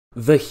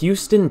The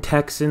Houston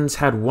Texans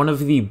had one of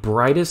the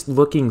brightest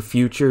looking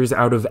futures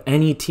out of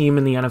any team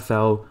in the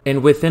NFL,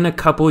 and within a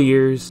couple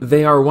years,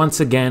 they are once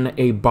again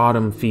a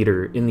bottom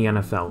feeder in the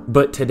NFL.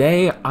 But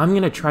today, I'm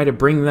going to try to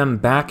bring them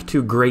back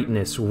to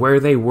greatness where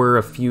they were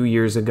a few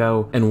years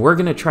ago, and we're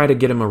going to try to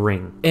get them a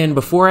ring. And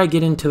before I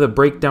get into the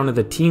breakdown of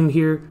the team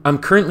here, I'm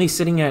currently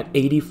sitting at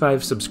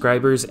 85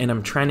 subscribers, and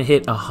I'm trying to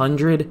hit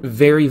 100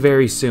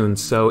 very soon.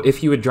 So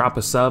if you would drop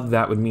a sub,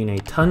 that would mean a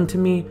ton to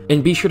me.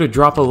 And be sure to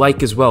drop a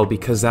like as well,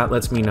 because that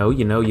lets me know,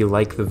 you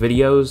like the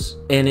videos,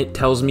 and it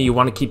tells me you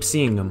want to keep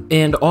seeing them.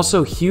 And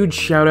also, huge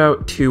shout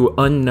out to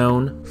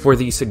Unknown for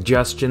the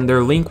suggestion.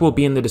 Their link will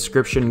be in the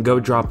description. Go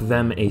drop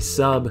them a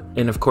sub,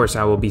 and of course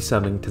I will be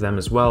subbing to them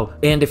as well.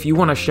 And if you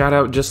want a shout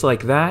out just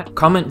like that,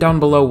 comment down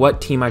below what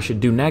team I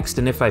should do next,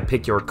 and if I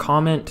pick your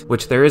comment,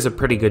 which there is a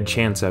pretty good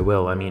chance I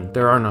will, I mean,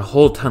 there aren't a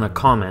whole ton of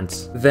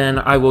comments, then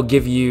I will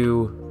give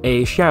you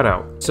a shout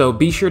out. So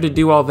be sure to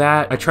do all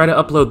that. I try to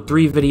upload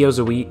 3 videos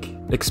a week.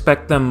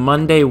 Expect them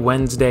Monday,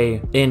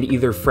 Wednesday, and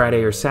either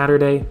Friday or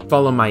Saturday.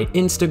 Follow my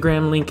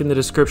Instagram link in the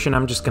description.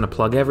 I'm just gonna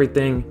plug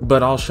everything,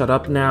 but I'll shut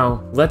up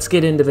now. Let's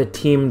get into the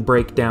team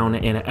breakdown,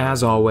 and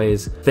as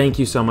always, thank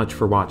you so much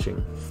for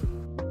watching.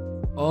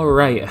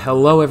 Alright,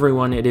 hello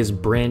everyone, it is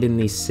Brandon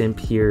the Simp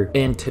here,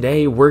 and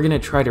today we're gonna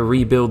try to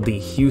rebuild the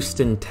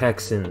Houston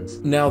Texans.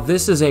 Now,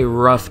 this is a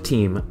rough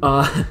team.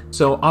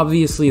 So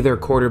obviously their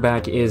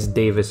quarterback is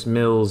Davis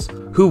Mills,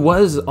 who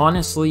was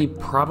honestly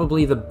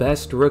probably the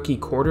best rookie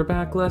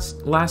quarterback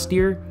last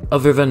year,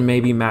 other than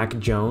maybe Mac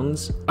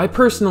Jones. I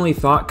personally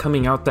thought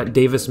coming out that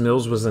Davis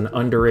Mills was an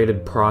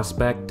underrated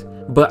prospect,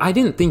 but I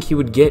didn't think he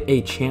would get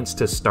a chance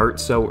to start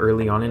so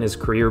early on in his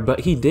career,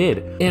 but he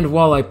did. And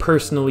while I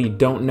personally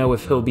don't know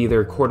if he'll be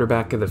their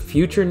quarterback of the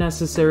future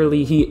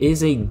necessarily, he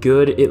is a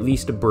good, at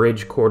least a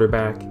bridge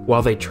quarterback,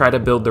 while they try to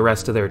build the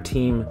rest of their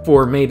team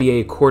for maybe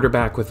a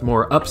quarterback with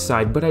more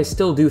upside, but I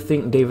still do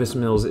think Davis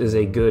Mills is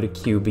a good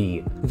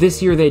QB. This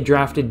year they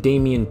drafted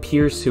Dameon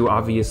Pierce, who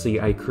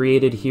obviously I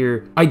created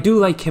here. I do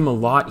like him a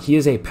lot. He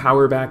is a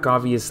power back,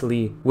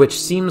 obviously, which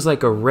seems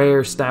like a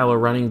rare style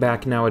of running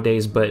back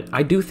nowadays, but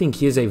I do think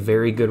he is a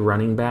very good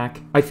running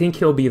back. I think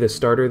he'll be the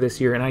starter this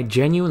year, and I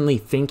genuinely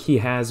think he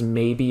has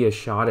maybe a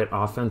shot at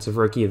Offensive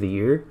Rookie of the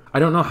Year. I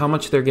don't know how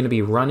much they're going to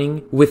be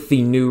running with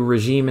the new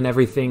regime and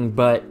everything,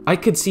 but I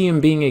could see him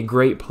being a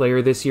great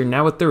player this year.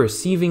 Now with the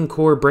receiving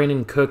core,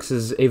 Brandon Cooks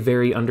is a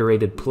very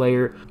underrated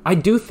player. I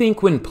do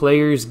think when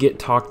players get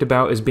talked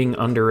about as being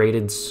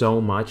underrated so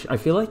much, I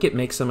feel like it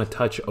makes them a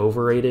touch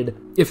overrated,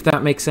 if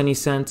that makes any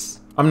sense.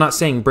 I'm not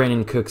saying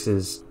Brandon Cooks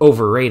is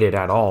overrated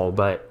at all,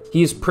 but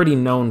he is pretty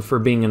known for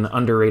being an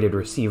underrated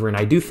receiver, and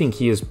I do think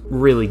he is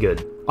really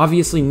good.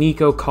 Obviously,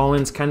 Nico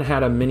Collins kind of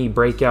had a mini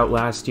breakout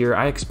last year.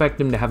 I expect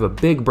him to have a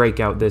big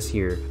breakout this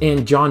year.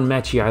 And John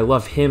Mechie, I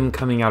love him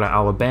coming out of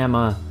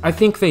Alabama. I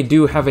think they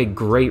do have a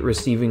great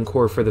receiving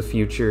core for the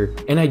future,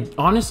 and I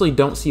honestly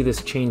don't see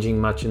this changing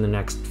much in the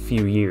next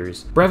few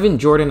years. Brevin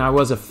Jordan, I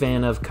was a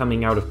fan of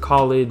coming out of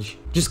college.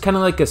 Just kind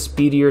of like a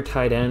speedier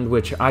tight end,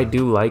 which I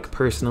do like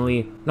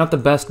personally. Not the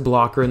best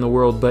blocker in the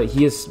world, but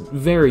he is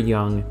very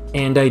young,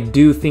 and I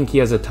do think he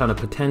has a ton of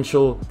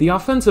potential. The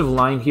offensive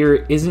line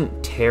here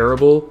isn't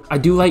terrible. I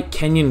do like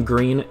Kenyon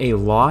Green a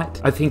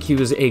lot. I think he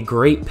was a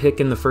great pick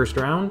in the first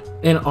round.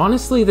 And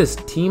honestly, this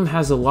team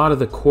has a lot of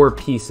the core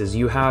pieces.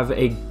 You have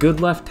a good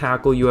left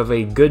tackle, you have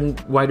a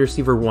good wide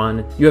receiver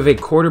 1, you have a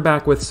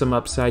quarterback with some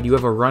upside, you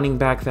have a running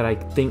back that I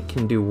think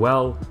can do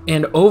well.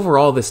 And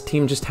overall, this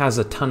team just has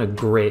a ton of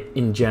grit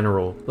in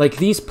general. Like,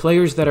 these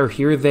players that are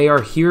here, they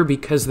are here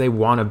because they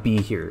want to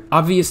be here.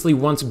 Obviously,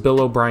 once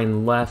Bill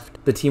O'Brien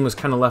left, the team was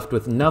kind of left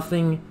with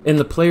nothing, and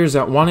the players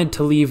that wanted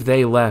to leave,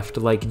 they left,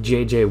 like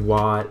JJ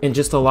Watt and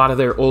just a lot of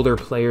their older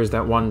players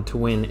that wanted to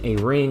win a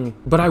ring.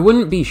 But I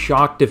wouldn't be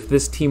shocked if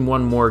this team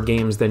won more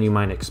games than you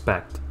might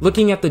expect.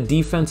 Looking at the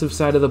defensive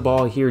side of the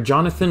ball here,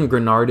 Jonathan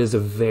Grenard is a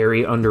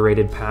very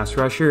underrated pass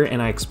rusher,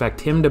 and I expect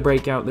him to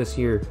break out this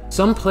year.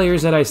 Some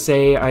players that I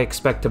say I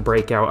expect to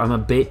break out, I'm a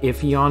bit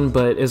iffy on,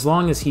 but as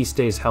long as he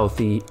stays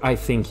healthy, I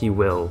think he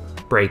will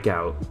break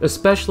out.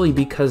 Especially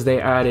because they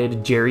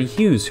added Jerry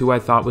Hughes, who I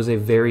thought was a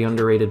very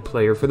underrated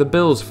player for the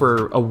Bills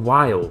for a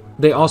while.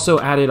 They also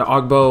added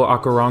Ogbo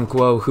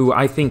Okoronkwo, who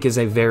I think is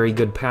a very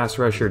good pass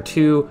rusher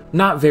too.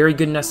 Not very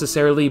good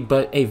necessarily,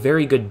 but a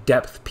very good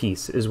depth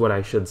piece is what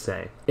I should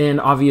say.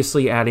 And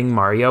obviously adding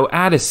Mario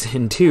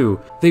Addison too.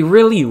 They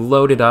really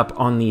loaded up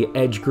on the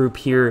edge group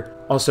here.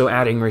 Also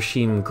adding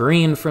Rasheem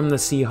Green from the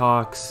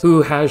Seahawks,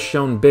 who has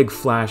shown big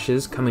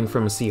flashes coming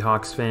from a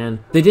Seahawks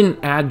fan. They didn't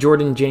add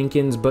Jordan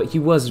Jenkins, but he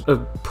was a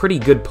pretty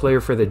good player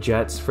for the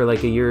Jets for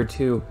like a year or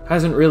two.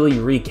 Hasn't really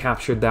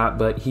recaptured that,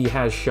 but he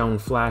has shown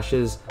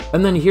flashes.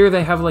 And then here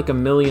they have like a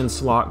million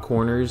slot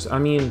corners. I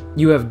mean,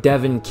 you have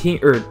Devin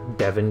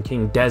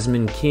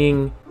Desmond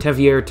King,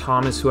 Tevier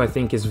Thomas, who I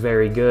think is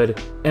very good,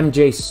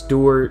 MJ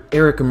Stewart,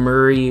 Eric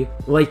Murray.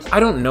 Like, I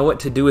don't know what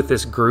to do with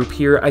this group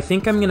here. I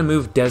think I'm going to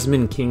move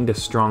Desmond King to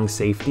strong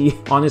safety,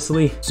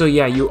 honestly. So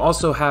yeah, you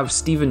also have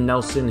Steven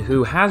Nelson,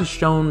 who has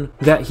shown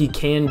that he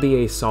can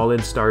be a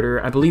solid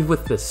starter. I believe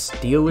with the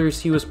Steelers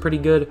he was pretty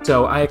good,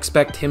 so I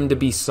expect him to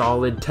be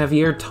solid.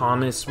 Tevier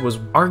Thomas was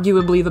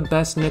arguably the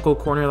best nickel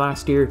corner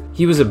last year.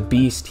 He was a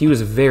beast. He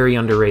was very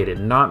underrated.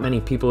 Not many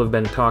people have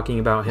been talking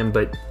about him,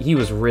 but he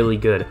was really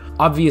good.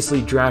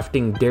 Obviously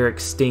drafting Derek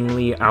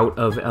Stingley out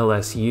of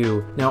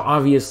LSU. Now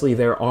obviously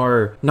there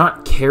are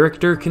not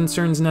character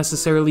concerns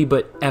necessarily,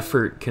 but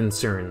effort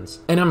concerns.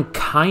 And I'm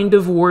kind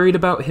of worried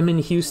about him in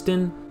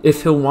Houston,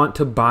 if he'll want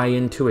to buy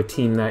into a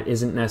team that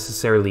isn't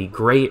necessarily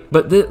great.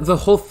 But the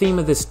whole theme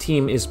of this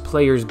team is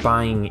players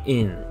buying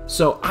in.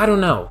 So I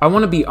don't know. I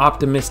want to be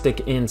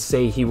optimistic and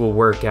say he will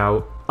work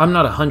out. I'm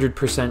not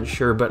 100%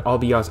 sure, but I'll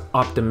be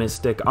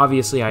optimistic.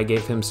 Obviously, I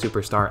gave him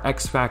Superstar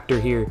X Factor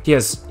here. He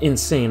has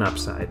insane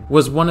upside.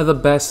 Was one of the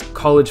best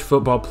college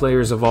football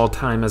players of all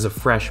time as a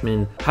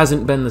freshman.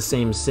 Hasn't been the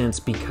same since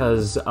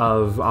because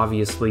of,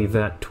 obviously,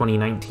 that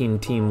 2019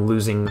 team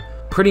losing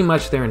pretty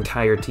much their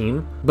entire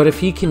team. But if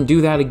he can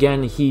do that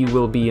again, he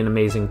will be an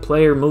amazing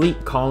player.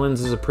 Malik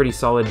Collins is a pretty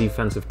solid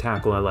defensive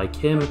tackle. I like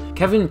him.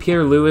 Kevin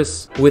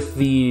Pierre-Louis with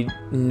the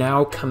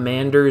now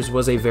Commanders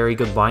was a very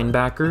good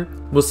linebacker.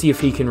 We'll see if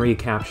he can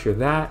recapture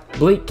that.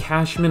 Blake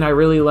Cashman, I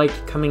really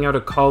like coming out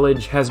of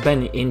college. Has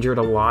been injured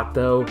a lot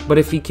though, but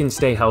if he can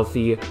stay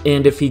healthy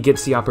and if he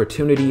gets the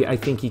opportunity, I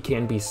think he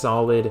can be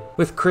solid.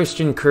 With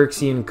Christian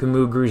Kirksey and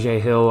Camus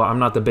Grugier-Hill, I'm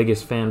not the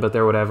biggest fan, but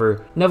they're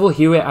whatever. Neville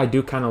Hewitt, I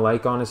do kind of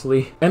like,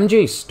 honestly.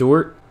 MJ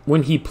Stewart,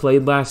 when he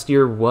played last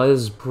year,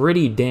 was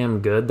pretty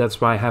damn good.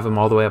 That's why I have him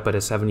all the way up at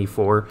a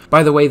 74.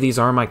 By the way, these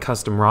are my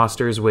custom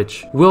rosters,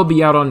 which will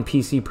be out on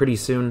PC pretty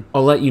soon.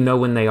 I'll let you know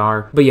when they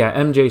are. But yeah,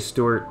 MJ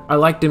Stewart, I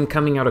liked him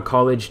coming out of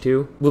college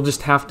too. We'll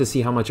just have to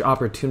see how much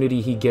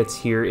opportunity he gets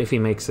here. If he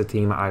makes a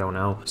team, I don't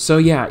know. So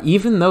yeah,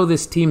 even though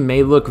this team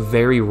may look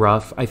very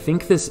rough, I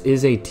think this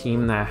is a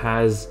team that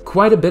has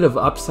quite a bit of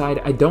upside.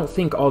 I don't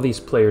think all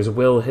these players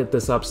will hit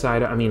this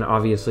upside. I mean,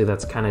 obviously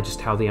that's kind of just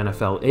how the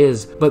NFL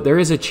is, but there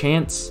is a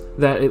chance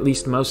that at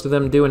least most of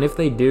them do, and if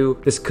they do,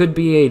 this could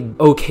be a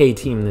okay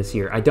team this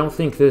year. I don't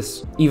think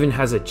this even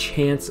has a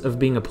chance of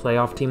being a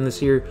playoff team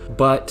this year,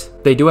 but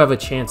they do have a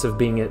chance of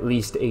being at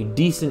least a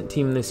decent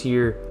team this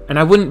year, and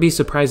I wouldn't be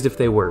surprised if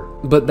they were.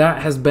 But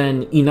that has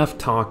been enough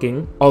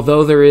talking.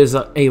 Although there is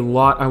a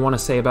lot I want to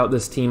say about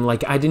this team,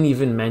 like I didn't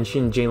even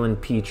mention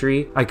Jalen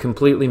Petrie. I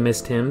completely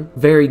missed him.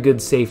 Very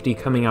good safety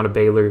coming out of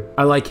Baylor.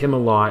 I like him a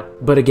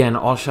lot, but again,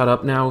 I'll shut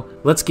up now.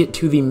 Let's get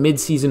to the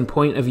mid-season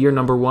point of year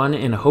number 1,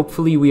 and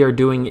hopefully we are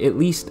doing at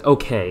least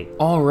okay.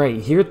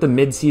 Alright, here at the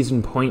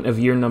mid-season point of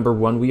year number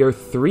 1, we are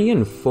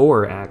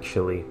 3-4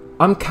 actually.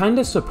 I'm kind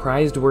of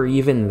surprised we're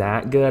even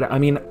that good. I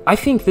mean, I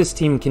think this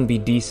team can be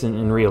decent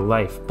in real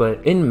life,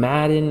 but in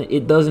Madden,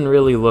 it doesn't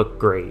really look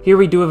great. Here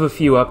we do have a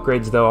few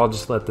upgrades though, I'll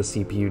just let the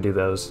CPU do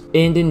those.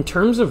 And in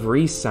terms of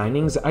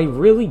re-signings, I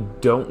really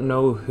don't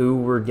know who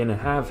we're gonna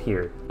have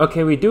here.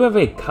 Okay, we do have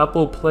a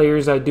couple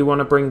players I do want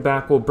to bring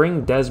back. We'll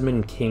bring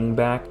Desmond King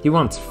back. He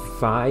wants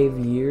 5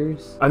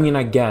 years? I mean,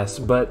 I guess,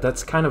 but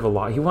that's kind of a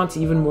lot. He wants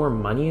even more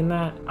money in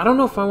that? I don't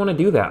know if I want to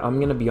do that, I'm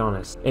gonna be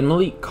honest. And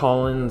Malik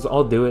Collins,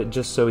 I'll do it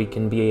just so he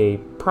can be a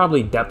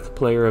probably depth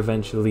player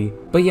eventually.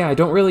 But yeah, I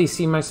don't really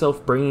see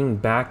myself bringing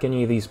back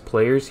any of these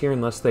players here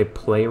unless they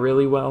play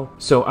really well.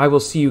 So I will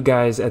see you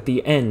guys at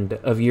the end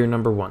of year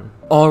number 1.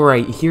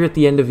 Alright, here at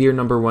the end of year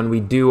number 1,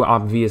 we do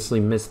obviously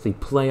miss the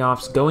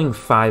playoffs, going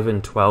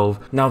 5-12.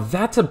 Now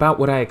that's about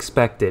what I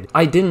expected.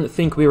 I didn't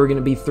think we were going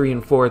to be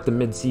 3-4 at the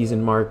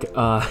mid-season mark.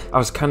 I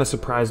was kind of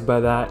surprised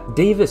by that.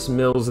 Davis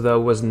Mills, though,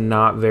 was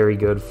not very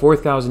good.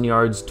 4,000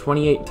 yards,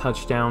 28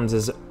 touchdowns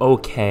is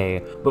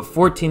okay, but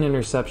 14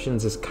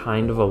 interceptions is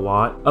kind of a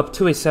lot. Up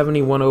to a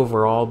 71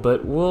 overall,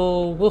 but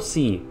we'll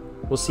see.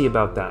 We'll see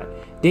about that.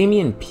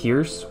 Dameon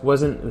Pierce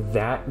wasn't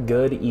that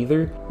good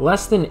either.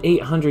 Less than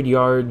 800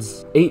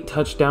 yards, 8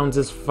 touchdowns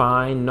is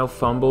fine, no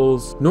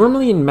fumbles.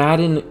 Normally in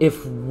Madden,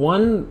 if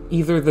one,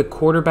 either the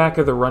quarterback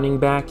or the running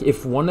back,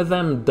 if one of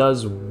them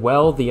does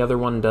well, the other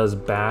one does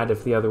bad.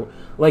 If the other,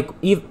 like,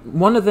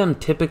 one of them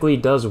typically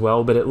does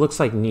well, but it looks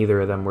like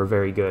neither of them were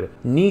very good.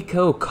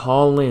 Nico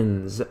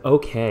Collins,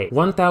 okay.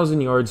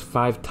 1,000 yards,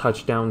 5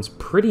 touchdowns,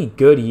 pretty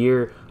good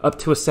year. Up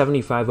to a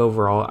 75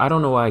 overall. I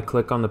don't know why I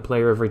click on the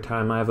player every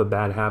time. I have a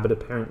bad habit,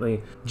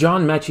 apparently.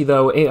 John Mechie,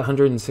 though,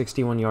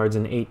 861 yards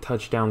and 8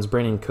 touchdowns.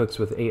 Brandon Cooks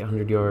with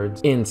 800 yards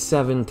and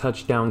 7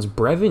 touchdowns.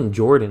 Brevin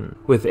Jordan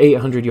with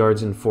 800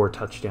 yards and 4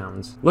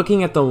 touchdowns.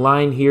 Looking at the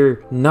line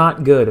here,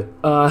 not good.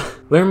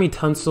 Laramie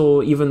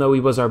Tunsil, even though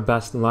he was our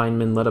best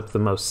lineman, led up the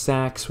most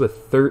sacks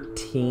with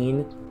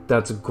 13.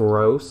 That's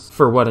gross.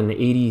 For what, an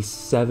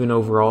 87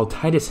 overall.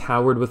 Titus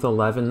Howard with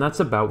 11. That's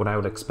about what I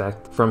would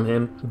expect from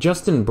him.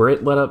 Justin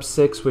Britt let up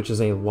 6, which is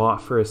a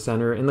lot for a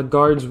center. And the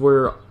guards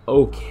were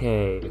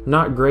okay.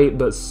 Not great,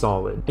 but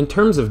solid. In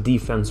terms of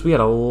defense, we had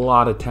a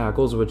lot of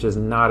tackles, which is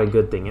not a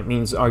good thing. It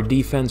means our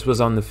defense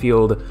was on the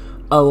field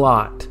a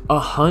lot.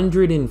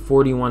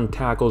 141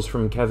 tackles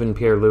from Kevin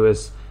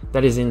Pierre-Louis.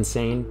 That is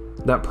insane.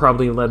 That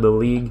probably led the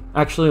league.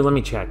 Actually, let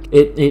me check.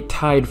 It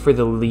tied for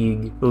the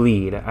league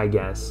lead, I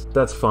guess.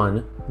 That's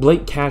fun.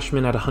 Blake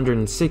Cashman had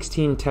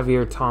 116,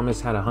 Tevier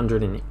Thomas had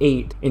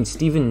 108, and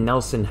Steven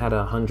Nelson had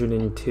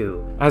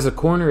 102. As a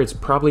corner, it's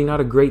probably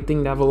not a great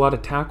thing to have a lot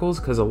of tackles,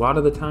 because a lot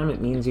of the time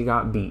it means you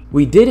got beat.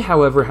 We did,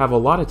 however, have a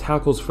lot of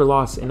tackles for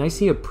loss, and I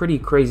see a pretty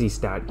crazy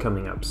stat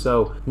coming up.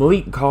 So,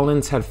 Malik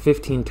Collins had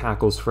 15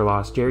 tackles for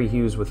loss, Jerry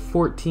Hughes with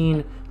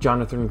 14,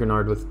 Jonathan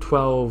Grenard with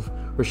 12,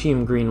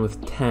 Rasheem Green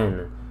with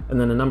 10. And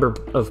then a number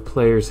of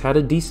players had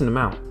a decent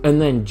amount. And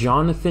then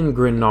Jonathan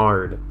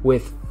Grenard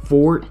with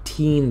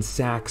 14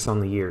 sacks on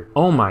the year.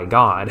 Oh my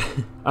god.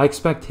 I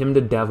expect him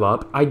to dev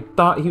up. I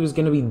thought he was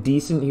going to be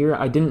decent here.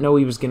 I didn't know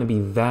he was going to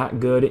be that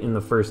good in the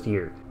first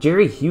year.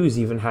 Jerry Hughes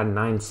even had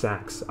 9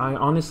 sacks. I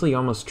honestly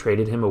almost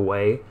traded him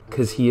away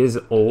because he is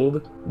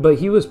old, but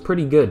he was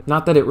pretty good.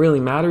 Not that it really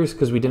matters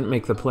because we didn't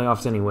make the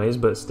playoffs anyways,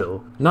 but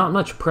still. Not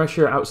much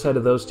pressure outside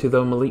of those two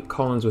though. Malik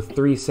Collins with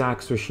 3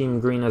 sacks, Rasheem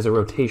Green as a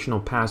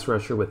rotational pass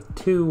rusher with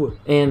 2,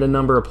 and a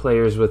number of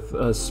players with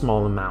a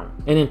small amount.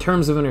 And in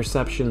terms of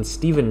interceptions,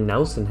 Steven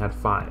Nelson had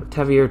 5.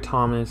 Tevier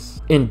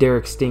Thomas and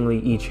Derek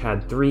Stingley each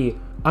had 3.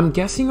 I'm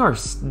guessing our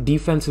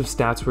defensive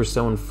stats were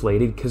so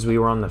inflated because we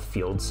were on the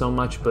field so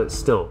much, but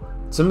still,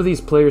 some of these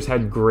players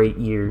had great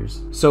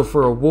years. So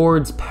for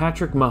awards,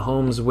 Patrick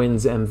Mahomes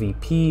wins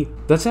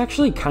MVP. That's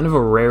actually kind of a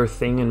rare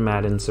thing in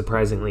Madden,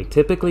 surprisingly.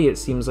 Typically, it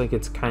seems like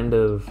it's kind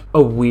of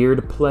a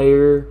weird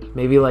player.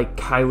 Maybe like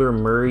Kyler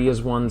Murray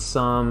has won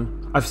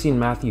some. I've seen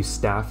Matthew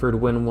Stafford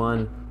win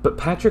one. But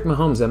Patrick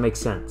Mahomes, that makes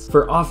sense.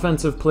 For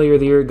Offensive Player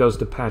of the Year, it goes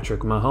to Patrick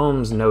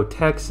Mahomes, no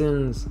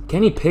Texans.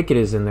 Kenny Pickett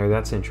is in there,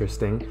 that's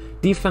interesting.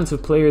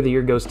 Defensive Player of the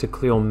Year goes to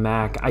Khalil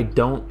Mack. I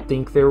don't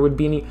think there would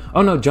be any...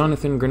 Oh no,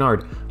 Jonathan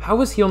Grenard. How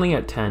was he only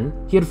at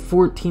 10? He had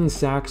 14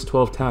 sacks,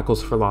 12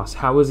 tackles for loss.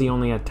 How was he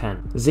only at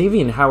 10?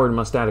 Xavier Howard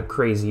must have had a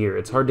crazy year.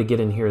 It's hard to get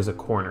in here as a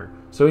corner.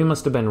 So he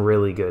must have been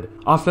really good.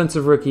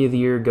 Offensive Rookie of the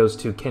Year goes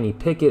to Kenny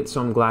Pickett,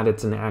 so I'm glad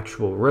it's an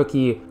actual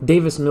rookie.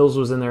 Davis Mills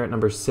was in there at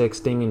number 6,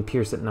 Damian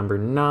Pierce at number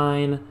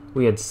 9.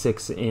 We had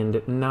 6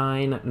 and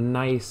 9.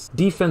 Nice.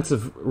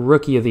 Defensive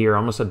Rookie of the Year,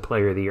 almost said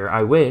Player of the Year,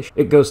 I wish.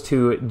 It goes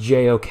to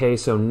JOK,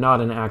 so not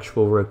an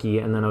actual rookie,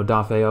 and then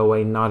Odafe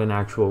Owe, not an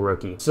actual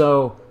rookie.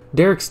 So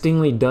Derek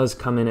Stingley does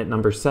come in at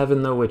number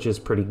 7 though, which is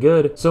pretty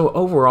good. So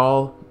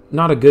overall,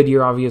 not a good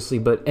year obviously,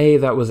 but A,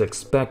 that was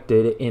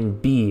expected,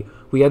 and B,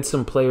 we had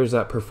some players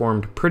that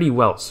performed pretty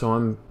well.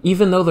 So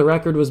even though the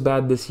record was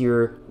bad this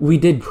year, we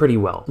did pretty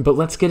well. But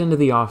let's get into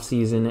the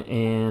offseason,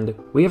 and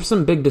we have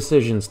some big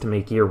decisions to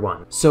make year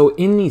 1. So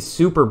in the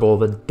Super Bowl,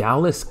 the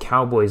Dallas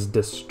Cowboys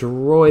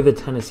destroy the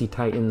Tennessee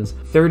Titans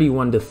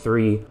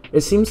 31-3.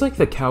 It seems like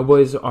the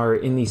Cowboys are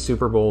in the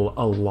Super Bowl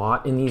a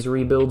lot in these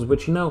rebuilds,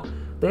 which, you know,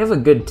 they have a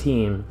good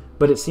team,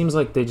 but it seems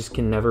like they just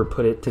can never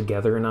put it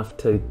together enough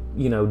to,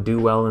 you know,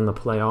 do well in the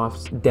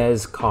playoffs.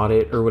 Dez caught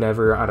it or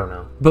whatever, I don't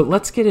know. But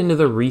let's get into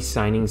the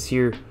re-signings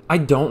here. I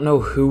don't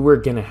know who we're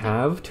gonna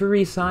have to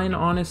re-sign,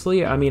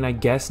 honestly. I mean, I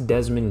guess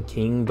Desmond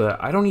King,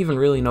 but I don't even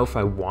really know if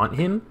I want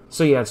him.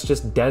 So yeah, it's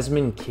just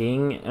Desmond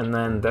King, and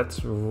then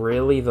that's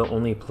really the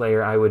only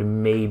player I would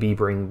maybe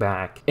bring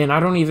back. And I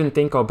don't even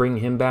think I'll bring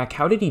him back.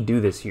 How did he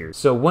do this year?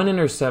 So 1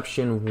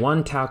 interception,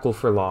 1 tackle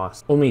for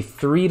loss, only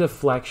 3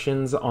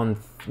 deflections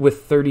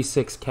with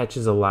 36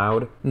 catches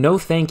allowed. No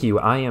thank you,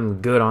 I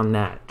am good on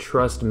that,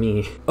 trust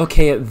me.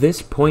 Okay, at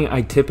this point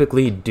I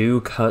typically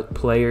do cut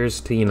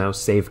players to, you know,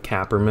 save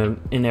cap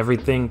and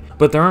everything,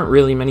 but there aren't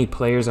really many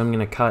players I'm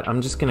gonna cut.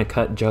 I'm just gonna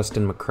cut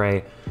Justin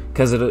McCray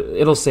because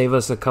it'll save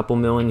us a couple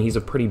million. He's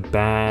a pretty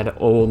bad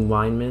old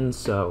lineman,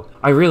 so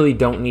I really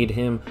don't need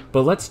him.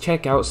 But let's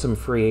check out some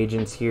free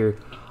agents here.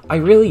 I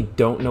really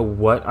don't know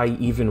what I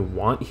even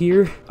want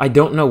here. I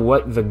don't know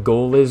what the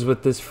goal is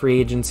with this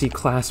free agency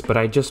class, but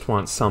I just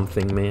want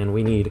something, man.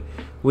 We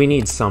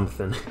need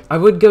something. I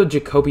would go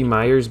Jacoby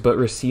Myers, but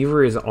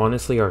receiver is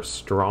honestly our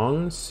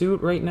strong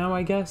suit right now,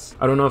 I guess.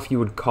 I don't know if you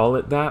would call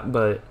it that,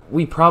 but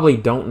we probably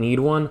don't need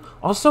one.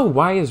 Also,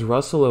 why is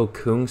Russell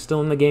Okung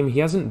still in the game?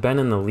 He hasn't been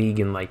in the league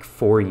in like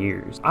 4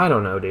 years. I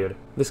don't know, dude.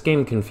 This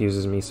game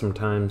confuses me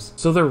sometimes.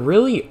 So there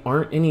really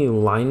aren't any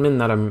linemen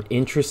that I'm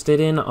interested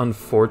in,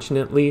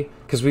 unfortunately,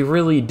 because we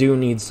really do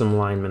need some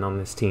linemen on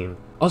this team.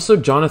 Also,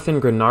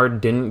 Jonathan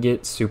Grenard didn't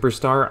get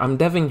Superstar. I'm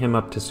deving him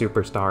up to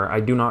Superstar.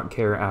 I do not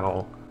care at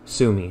all.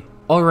 Sue me.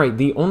 Alright,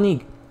 the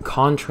only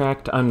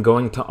contract I'm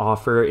going to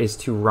offer is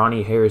to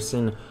Ronnie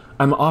Harrison.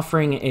 I'm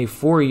offering a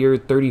 4-year,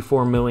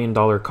 $34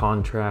 million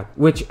contract,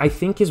 which I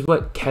think is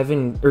what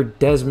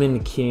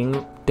Desmond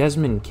King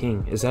Desmond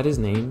King. Is that his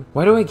name?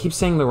 Why do I keep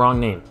saying the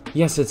wrong name?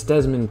 Yes, it's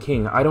Desmond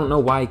King. I don't know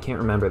why I can't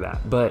remember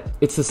that, but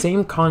it's the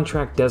same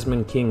contract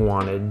Desmond King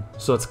wanted,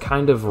 so it's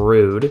kind of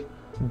rude,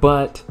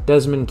 but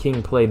Desmond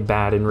King played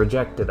bad and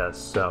rejected us,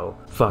 so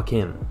fuck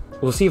him.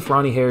 We'll see if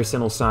Ronnie Harrison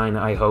will sign.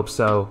 I hope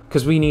so,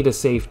 because we need a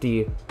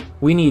safety.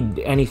 We need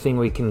anything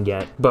we can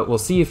get, but we'll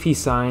see if he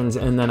signs,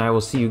 and then I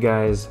will see you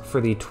guys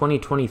for the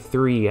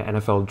 2023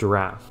 NFL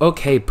Draft.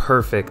 Okay,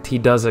 perfect. He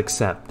does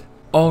accept.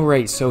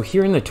 Alright, so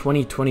here in the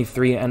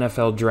 2023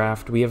 NFL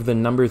Draft, we have the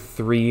number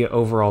 3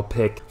 overall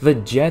pick. The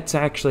Jets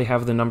actually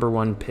have the number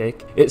 1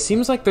 pick. It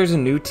seems like there's a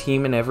new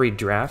team in every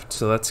draft,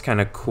 so that's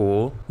kind of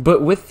cool.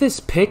 But with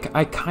this pick,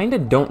 I kind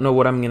of don't know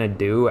what I'm going to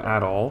do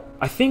at all.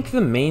 I think the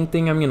main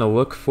thing I'm going to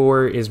look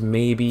for is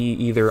maybe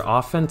either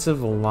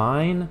offensive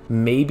line,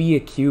 maybe a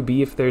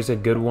QB if there's a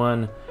good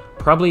one,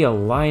 probably a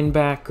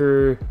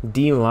linebacker,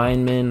 D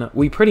lineman.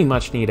 We pretty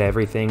much need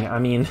everything. I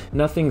mean,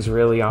 nothing's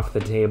really off the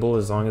table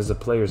as long as the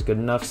player's good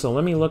enough. So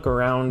let me look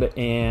around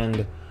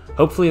and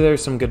hopefully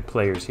there's some good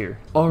players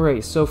here.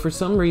 Alright, so for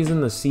some reason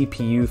the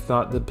CPU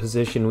thought the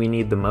position we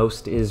need the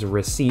most is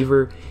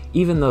receiver,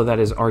 even though that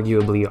is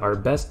arguably our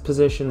best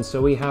position,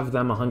 so we have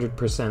them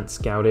 100%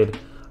 scouted.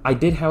 I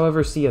did,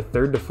 however, see a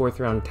 3rd to 4th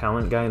round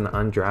talent guy in the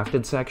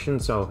undrafted section,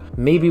 so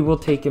maybe we'll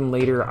take him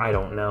later, I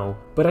don't know.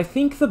 But I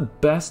think the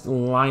best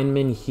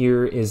lineman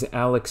here is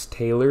Alex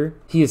Taylor.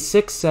 He is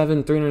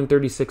 6'7",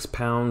 336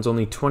 pounds,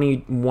 only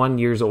 21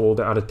 years old,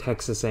 out of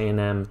Texas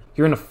A&M.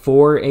 He ran a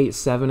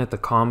 4.87 at the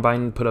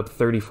combine, put up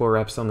 34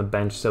 reps on the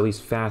bench, so he's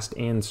fast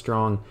and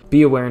strong.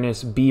 B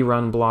awareness, B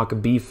run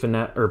block, B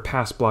finesse or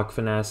pass block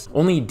finesse,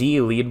 only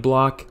D lead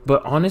block,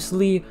 but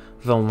honestly,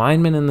 the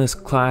linemen in this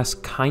class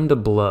kinda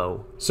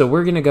blow. So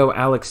we're gonna go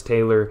Alex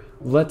Taylor.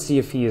 Let's see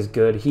if he is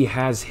good. He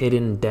has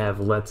hidden dev.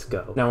 Let's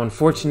go. Now,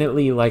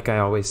 unfortunately, like I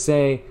always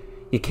say,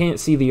 you can't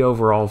see the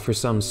overall for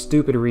some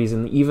stupid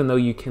reason, even though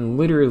you can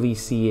literally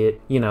see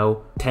it,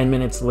 10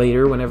 minutes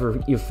later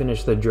whenever you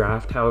finish the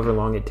draft, however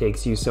long it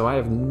takes you. So I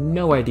have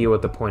no idea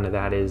what the point of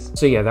that is.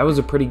 So yeah, that was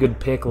a pretty good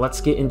pick. Let's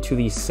get into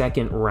the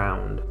second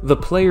round. The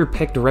player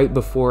picked right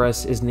before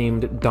us is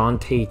named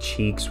Dante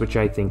Cheeks, which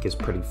I think is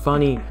pretty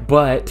funny,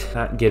 but,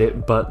 get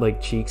it, but like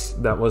Cheeks,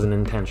 that wasn't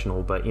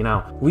intentional, but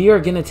we are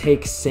gonna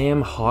take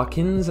Sam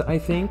Hawkins, I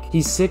think.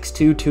 He's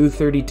 6'2",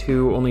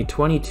 232, only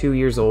 22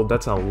 years old.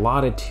 That's a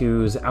lot of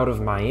twos. Out of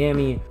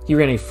Miami. He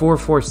ran a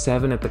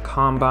 4.47 at the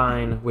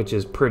combine, which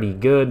is pretty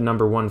good,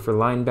 number 1 for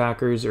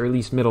linebackers, or at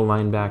least middle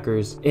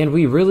linebackers, and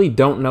we really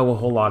don't know a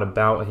whole lot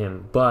about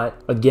him,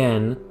 but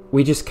again,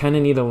 we just kind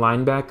of need a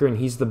linebacker, and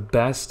he's the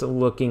best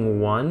looking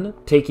one,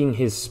 taking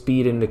his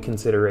speed into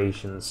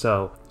consideration.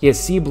 So he has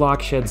C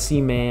block shed,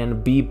 C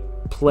man, B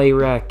play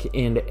rec,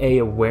 and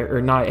A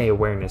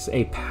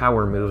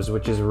power moves,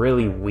 which is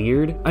really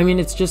weird. I mean,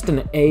 it's just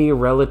an A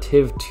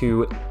relative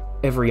to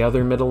every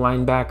other middle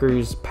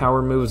linebacker's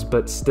power moves,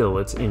 but still,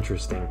 it's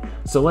interesting.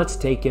 So let's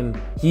take him.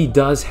 He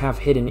does have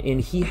hidden, and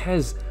he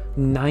has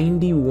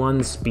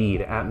 91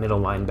 speed at middle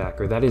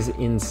linebacker. That is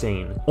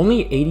insane.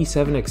 Only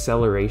 87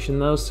 acceleration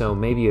though, so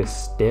maybe a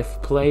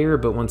stiff player,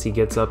 but once he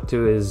gets up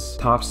to his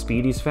top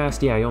speed, he's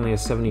fast. Yeah, he only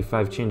has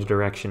 75 change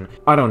direction.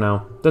 I don't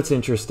know. That's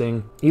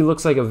interesting. He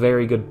looks like a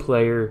very good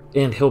player,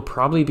 and he'll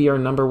probably be our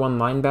number 1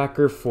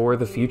 linebacker for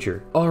the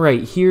future.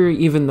 Alright, here,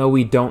 even though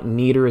we don't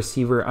need a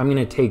receiver, I'm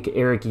going to take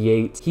Eric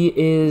Yates. He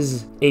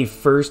is a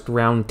 1st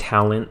round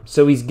talent,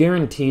 so he's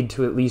guaranteed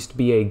to at least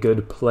be a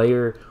good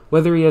player.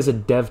 Whether he has a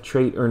dev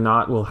trait or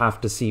not, we'll have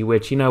to see,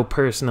 which,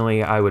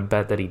 personally, I would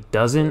bet that he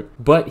doesn't,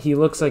 but he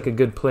looks like a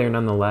good player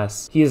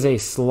nonetheless. He is a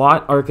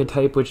slot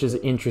archetype, which is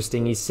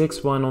interesting. He's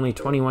 6'1", only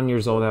 21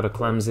 years old, out of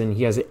Clemson.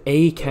 He has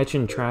A catch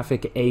in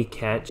traffic, A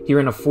catch. He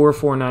ran a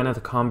 4.49 at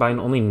the combine,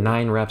 only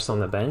 9 reps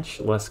on the bench.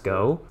 Let's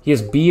go. He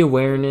has B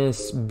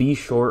awareness, B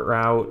short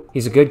route.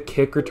 He's a good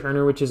kick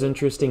returner, which is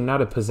interesting.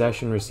 Not a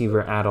possession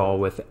receiver at all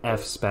with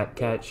F spec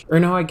catch. Or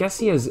no, I guess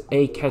he has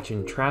A catch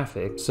in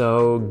traffic,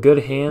 so good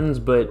hands,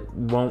 but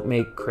won't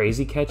make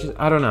crazy catches.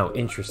 I don't know.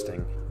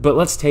 Interesting. But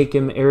let's take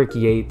him, Eric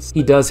Yates.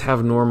 He does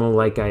have normal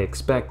like I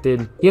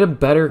expected. He had a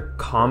better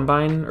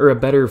combine or a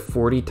better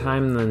 40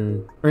 time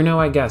than, or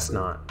no, I guess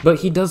not. But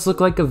he does look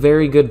like a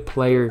very good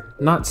player.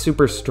 Not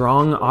super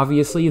strong,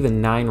 obviously. The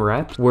 9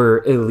 reps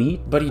were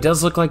elite, but he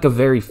does look like a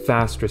very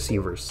fast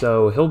receiver.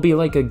 So he'll be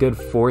like a good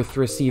 4th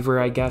receiver,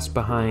 I guess,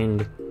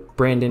 behind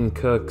Brandon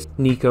Cooks,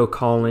 Nico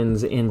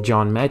Collins, and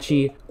John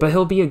Mechie. But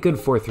he'll be a good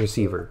 4th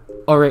receiver.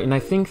 Alright, and I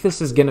think this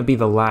is going to be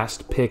the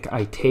last pick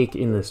I take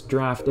in this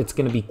draft. It's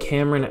going to be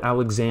Cameron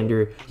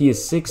Alexander. He is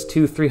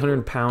 6'2",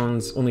 300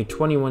 pounds, only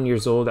 21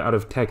 years old, out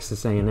of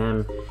Texas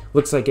A&M.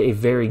 Looks like a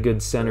very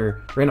good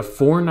center. Ran a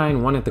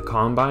 4.91 at the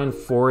combine,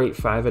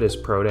 4.85 at his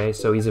pro day,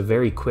 so he's a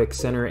very quick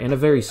center and a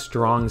very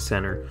strong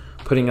center.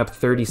 putting up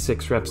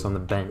 36 reps on the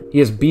bench. He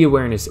has B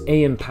awareness,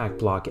 A impact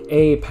block,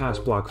 A pass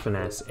block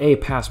finesse, A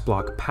pass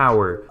block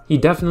power. He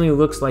definitely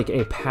looks like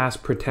a pass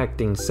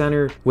protecting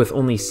center with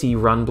only C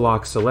run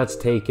block, so let's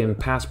take him.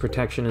 Pass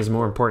protection is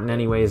more important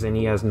anyways, and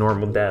he has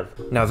normal dev.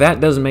 Now that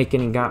doesn't make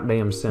any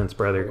goddamn sense,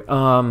 brother.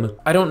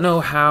 I don't know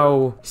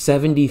how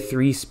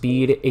 73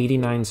 speed,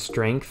 89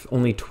 strength,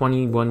 only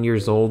 21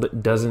 years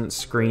old doesn't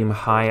scream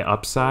high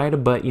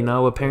upside, but you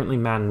know, apparently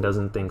Madden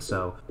doesn't think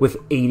so. With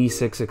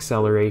 86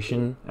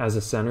 acceleration as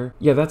a center,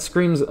 yeah, that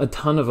screams a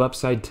ton of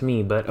upside to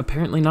me, but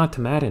apparently not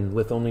to Madden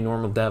with only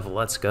normal dev.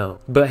 Let's go.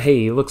 But hey,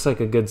 he looks like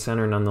a good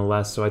center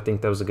nonetheless, so I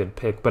think that was a good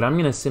pick. But I'm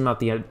gonna sim out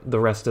the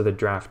rest of the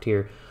draft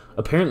here.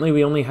 Apparently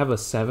we only have a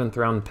 7th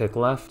round pick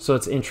left, so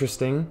it's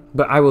interesting.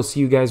 But I will see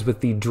you guys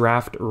with the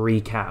draft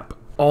recap.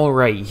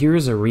 Alright,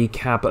 here's a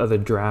recap of the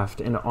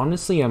draft, and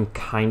honestly I'm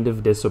kind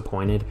of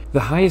disappointed. The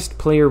highest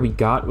player we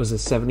got was a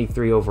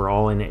 73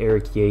 overall in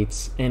Eric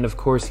Yates, and of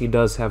course he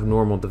does have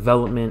normal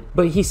development,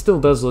 but he still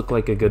does look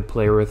like a good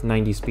player with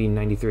 90 speed,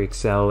 93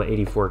 excel,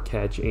 84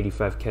 catch,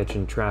 85 catch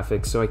in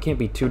traffic, so I can't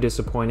be too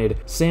disappointed.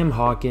 Sam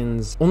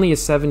Hawkins, only a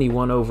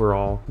 71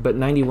 overall, but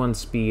 91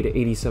 speed,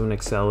 87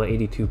 excel,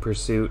 82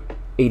 pursuit,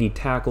 80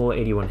 tackle,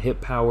 81 hit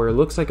power,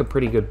 looks like a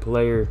pretty good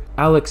player.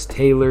 Alex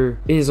Taylor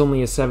is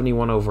only a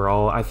 71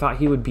 overall. I thought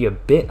he would be a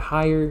bit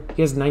higher.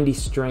 He has 90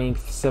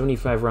 strength,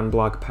 75 run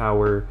block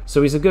power,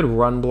 so he's a good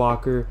run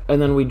blocker.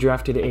 And then we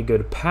drafted a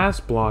good pass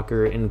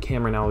blocker in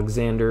Cameron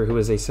Alexander, who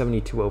is a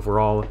 72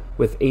 overall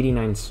with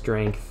 89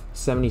 strength,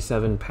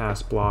 77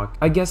 pass block.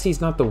 I guess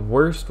he's not the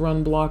worst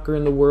run blocker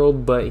in the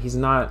world, but he's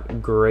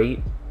not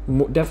great.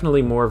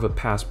 Definitely more of a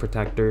pass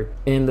protector.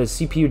 And the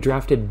CPU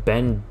drafted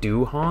Ben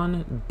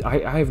Duhan.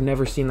 I have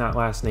never seen that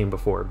last name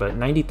before, but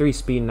 93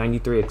 speed,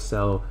 93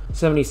 excel,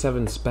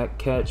 77 spec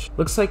catch.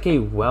 Looks like a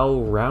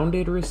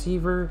well-rounded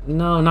receiver.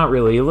 No, not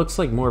really. It looks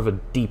like more of a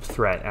deep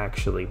threat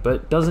actually,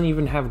 but doesn't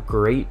even have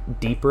great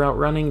deep route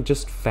running,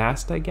 just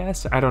fast, I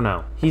guess. I don't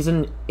know. He's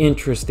an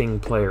interesting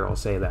player, I'll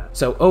say that.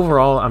 So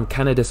overall, I'm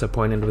kind of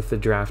disappointed with the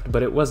draft,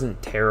 but it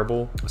wasn't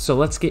terrible. So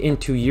let's get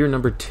into year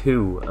number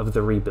 2 of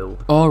the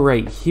rebuild. All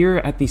right, here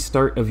at the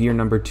start of year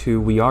number 2,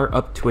 we are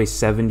up to a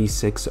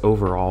 76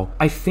 overall.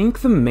 I think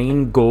the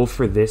main goal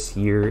for this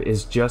year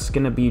is just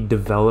going to be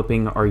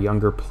developing our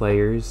younger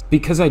players,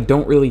 because I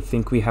don't really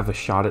think we have a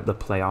shot at the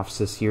playoffs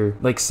this year.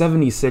 Like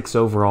 76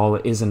 overall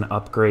is an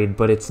upgrade,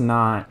 but it's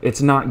not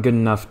good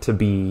enough to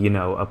be, you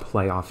know, a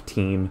playoff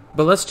team.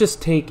 But let's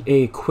just take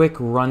a quick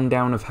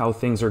rundown of how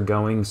things are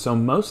going. So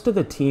most of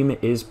the team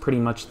is pretty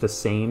much the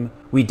same.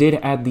 We did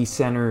add the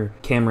center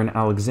Cameron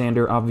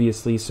Alexander,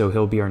 obviously, so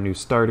he'll be our new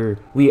starter.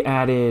 We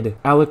added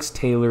Alex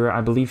Taylor.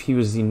 I believe he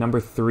was the number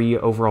 3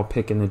 overall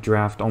pick in the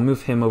draft. I'll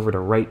move him over to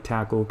right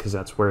tackle because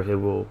that's where he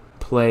will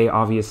play,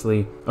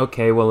 obviously.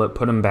 Okay, well, it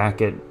put him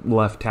back at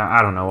left tackle.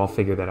 I don't know. I'll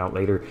figure that out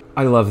later.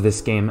 I love this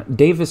game.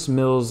 Davis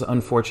Mills,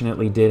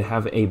 unfortunately, did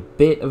have a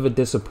bit of a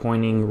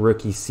disappointing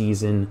rookie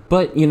season,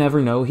 but you never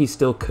know. He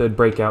still could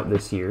break out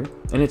this year.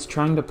 And it's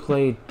trying to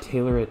play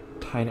Taylor at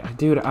tight end.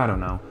 Dude, I don't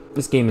know.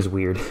 This game is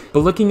weird.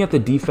 But looking at the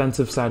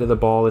defensive side of the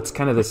ball, it's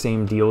kind of the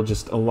same deal,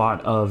 just a lot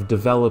of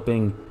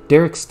developing.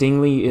 Derek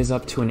Stingley is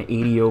up to an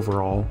 80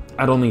 overall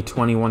at only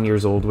 21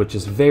 years old, which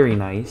is very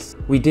nice.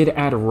 We did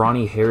add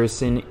Ronnie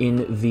Harrison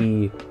in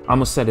the, I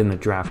almost said in the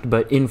draft,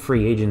 but in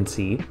free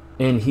agency.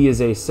 And he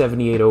is a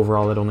 78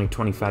 overall at only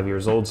 25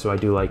 years old, so I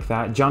do like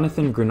that.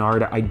 Jonathan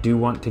Grenard, I do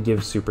want to give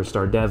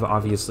superstar dev,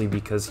 obviously,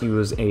 because he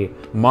was a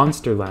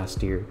monster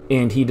last year,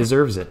 and he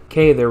deserves it.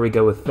 Okay, there we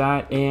go with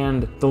that,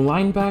 and the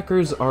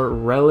linebackers are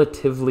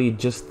relatively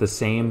just the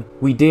same.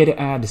 We did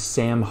add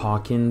Sam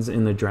Hawkins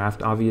in the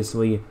draft,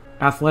 obviously.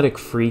 Athletic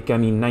freak, I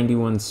mean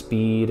 91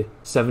 speed,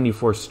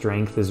 74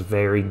 strength is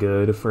very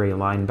good for a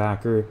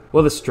linebacker.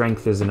 Well, the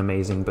strength isn't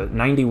amazing, but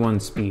 91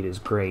 speed is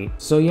great.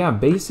 So yeah,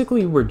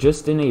 basically we're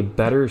just in a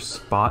better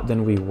spot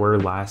than we were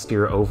last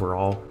year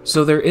overall.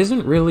 So there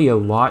isn't really a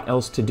lot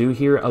else to do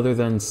here other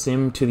than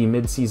sim to the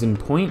mid-season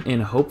point,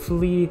 and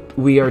hopefully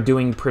we are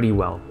doing pretty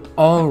well.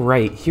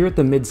 Alright, here at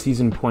the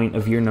mid-season point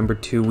of year number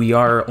 2, we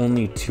are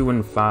only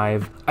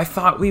 2-5. I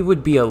thought we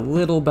would be a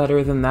little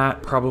better than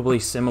that, probably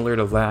similar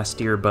to last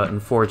year, but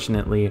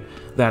unfortunately,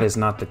 that is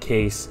not the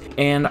case.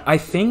 And I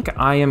think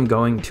I am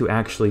going to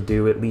actually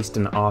do at least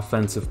an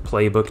offensive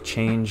playbook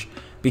change,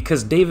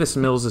 because Davis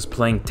Mills is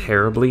playing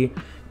terribly.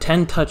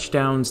 10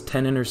 touchdowns,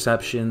 10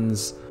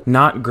 interceptions,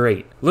 not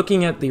great.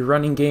 Looking at the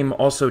running game,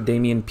 also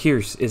Dameon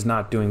Pierce is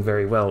not doing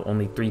very well,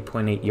 only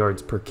 3.8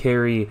 yards per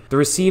carry. The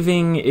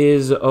receiving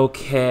is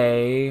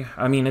okay.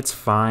 I mean, it's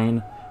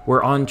fine.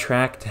 We're on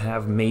track to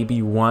have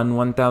maybe one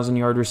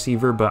 1,000-yard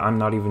receiver, but I'm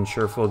not even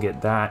sure if we'll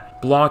get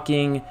that.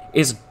 Blocking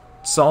is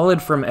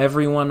solid from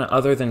everyone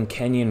other than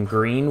Kenyon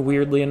Green,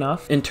 weirdly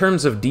enough. In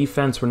terms of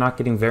defense, we're not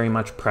getting very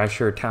much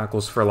pressure.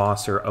 Tackles for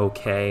loss are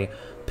okay.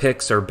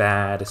 Picks are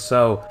bad.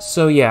 So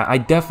yeah, I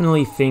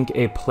definitely think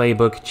a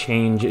playbook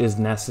change is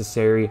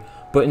necessary.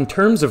 But in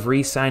terms of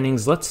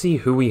re-signings, let's see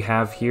who we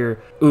have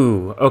here.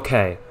 Ooh,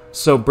 okay.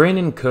 So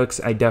Brandon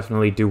Cooks, I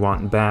definitely do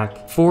want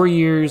back. 4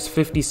 years,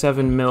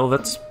 57 mil,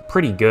 that's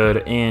pretty good,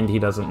 and he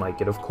doesn't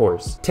like it, of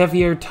course.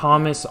 Tevier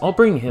Thomas, I'll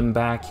bring him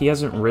back. He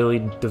hasn't really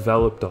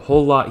developed a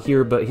whole lot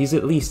here, but he's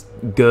at least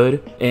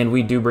good, and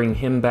we do bring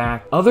him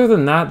back. Other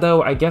than that,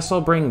 though, I guess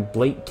I'll bring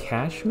Blake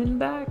Cashman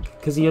back,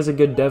 because he has a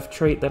good dev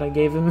trait that I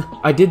gave him.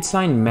 I did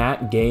sign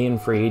Matt Gay in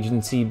free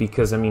agency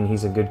because, I mean,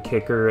 he's a good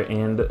kicker,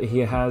 and he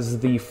has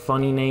the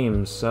funny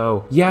name,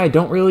 so yeah, I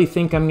don't really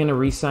think I'm going to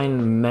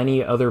re-sign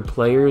many other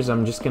players.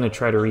 I'm just going to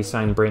try to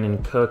re-sign Brandon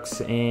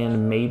Cooks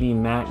and maybe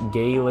Matt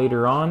Gay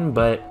later on,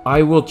 but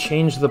I will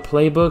change the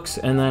playbooks,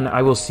 and then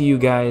I will see you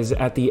guys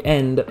at the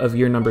end of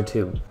year number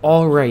 2.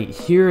 Alright,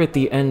 here at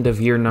the end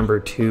of year number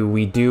 2,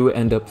 we do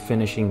end up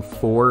finishing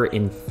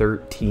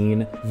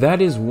 4-13.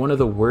 That is one of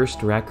the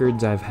worst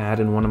records I've had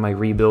in one of my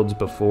rebuilds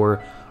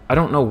before. I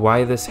don't know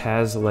why this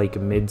has like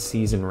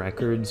mid-season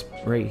records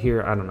right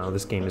here. I don't know,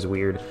 this game is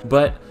weird.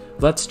 But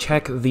let's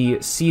check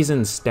the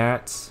season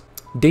stats.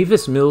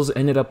 Davis Mills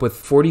ended up with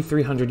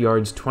 4,300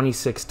 yards,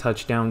 26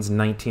 touchdowns,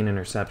 19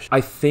 interceptions. I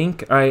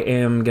think I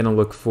am going to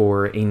look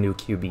for a new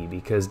QB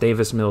because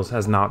Davis Mills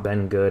has not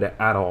been good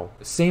at all.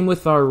 Same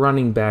with our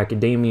running back,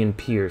 Dameon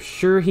Pierce.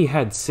 Sure, he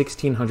had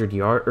 1,600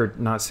 yards, or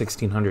not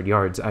 1,600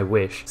 yards, I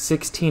wish.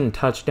 16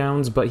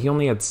 touchdowns, but he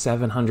only had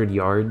 700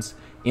 yards.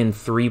 In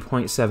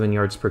 3.7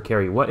 yards per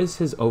carry. What is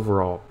his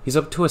overall? He's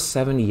up to a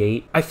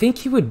 78. I think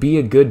he would be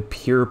a good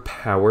pure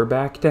power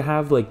back to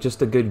have, like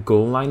just a good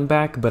goal line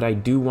back, but I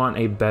do want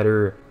a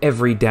better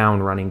every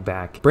down running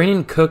back.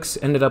 Brandon Cooks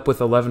ended up with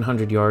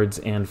 1,100 yards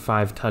and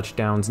 5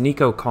 touchdowns.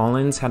 Nico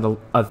Collins had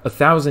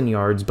 1,000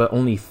 yards, but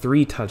only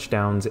 3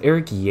 touchdowns.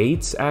 Eric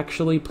Yates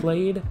actually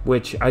played,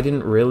 which I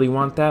didn't really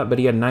want that, but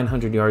he had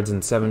 900 yards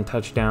and 7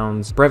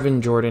 touchdowns. Brevin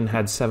Jordan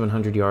had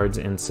 700 yards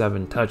and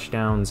 7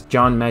 touchdowns.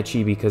 John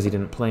Mechie, because he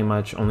didn't play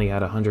much, only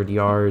had 100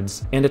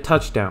 yards and a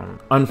touchdown.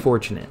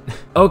 Unfortunate.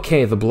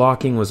 Okay, the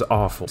blocking was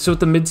awful. So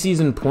at the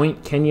midseason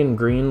point, Kenyon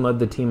Green led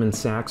the team in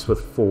sacks with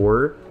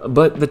 4,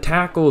 but the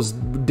tackles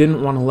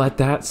didn't want to let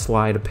that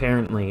slide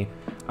apparently.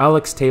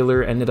 Alex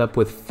Taylor ended up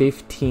with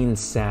 15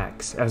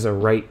 sacks as a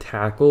right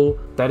tackle.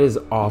 That is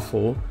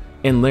awful.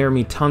 And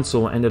Laramie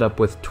Tunsil ended up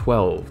with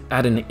 12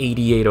 at an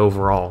 88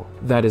 overall.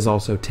 That is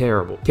also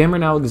terrible.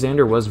 Cameron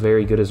Alexander was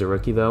very good as a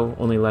rookie though,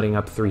 only letting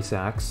up 3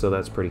 sacks, so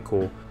that's pretty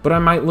cool. But I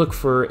might look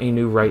for a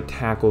new right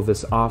tackle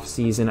this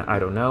offseason, I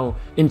don't know.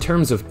 In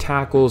terms of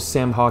tackles,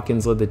 Sam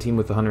Hawkins led the team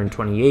with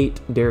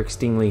 128, Derek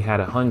Stingley had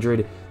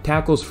 100,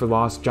 tackles for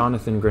loss,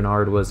 Jonathan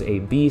Grenard was a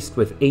beast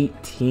with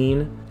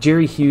 18,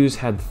 Jerry Hughes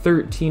had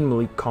 13,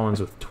 Malik Collins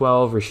with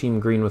 12, Rasheem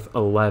Green with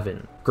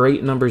 11.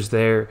 Great numbers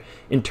there.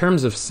 In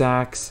terms of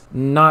sacks,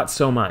 not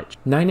so much.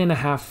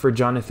 9.5 for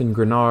Jonathan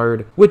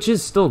Grenard, which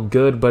is still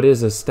good, but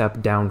is a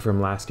step down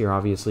from last year,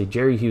 obviously.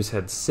 Jerry Hughes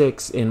had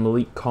 6, and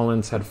Malik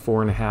Collins had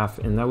 4.5,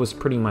 and that was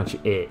pretty much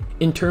it.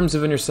 In terms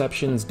of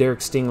interceptions, Derek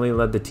Stingley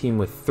led the team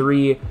with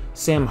 3,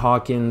 Sam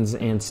Hawkins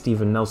and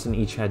Steven Nelson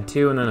each had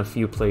 2, and then a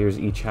few players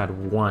each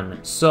had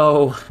 1.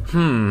 So,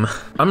 I'm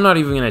not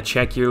even going to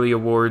check yearly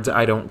awards.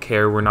 I don't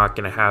care. We're not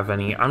going to have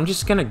any. I'm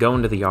just going to go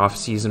into the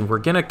offseason. We're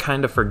going to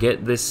kind of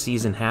forget this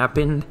season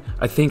happened.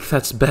 I think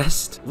that's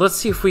best. Let's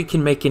see if we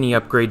can make any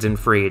upgrades in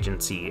free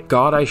agency.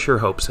 God, I sure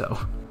hope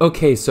so.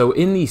 Okay, so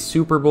in the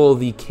Super Bowl,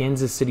 the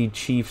Kansas City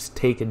Chiefs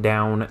take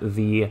down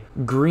the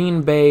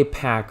Green Bay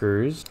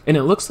Packers, and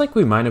it looks like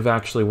we might have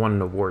actually won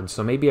an award,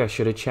 so maybe I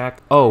should have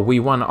checked. Oh, we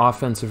won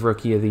Offensive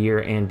Rookie of the Year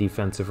and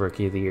Defensive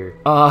Rookie of the Year.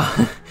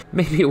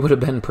 Maybe it would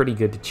have been pretty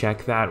good to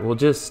check that.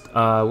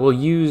 We'll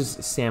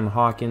use Sam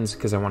Hawkins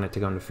because I want it to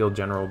go into Field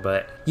General,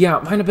 but yeah,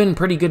 it might have been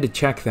pretty good to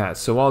check that,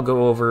 so I'll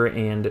go over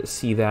and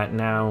see that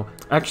now.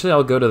 Actually,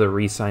 I'll go to the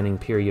re-signing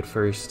period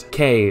first.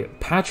 Okay,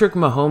 Patrick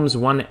Mahomes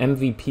won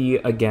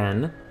MVP again.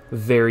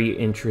 Very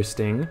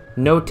interesting.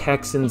 No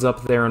Texans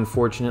up there,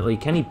 unfortunately.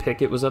 Kenny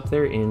Pickett was up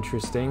there.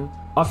 Interesting.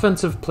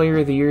 Offensive Player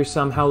of the Year,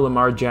 somehow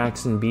Lamar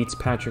Jackson beats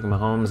Patrick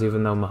Mahomes,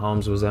 even though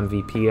Mahomes was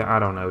MVP. I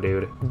don't know,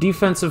 dude.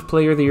 Defensive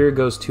Player of the Year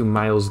goes to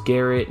Myles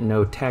Garrett.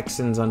 No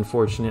Texans,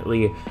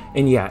 unfortunately.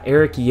 And yeah,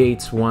 Eric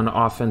Yates won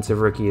Offensive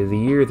Rookie of the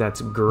Year.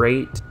 That's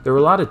great. There were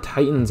a lot of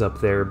Titans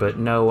up there, but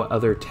no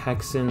other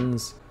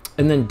Texans.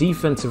 And then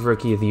Defensive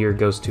Rookie of the Year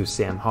goes to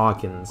Sam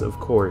Hawkins, of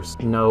course.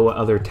 No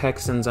other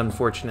Texans,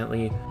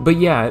 unfortunately. But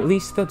yeah, at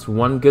least that's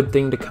one good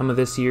thing to come of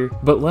this year.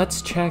 But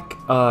let's check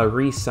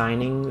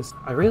re-signings.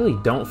 I really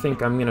don't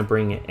think I'm going to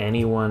bring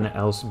anyone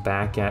else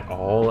back at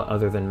all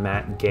other than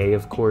Matt Gay,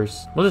 of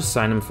course. We'll just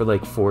sign him for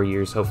like 4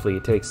 years. Hopefully he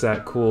takes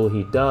that. Cool,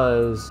 he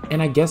does.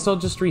 And I guess I'll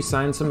just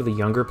re-sign some of the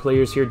younger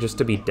players here just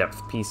to be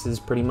depth pieces,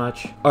 pretty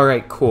much.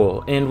 Alright,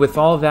 cool. And with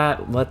all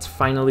that, let's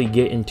finally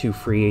get into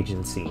free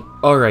agency.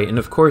 Alright, and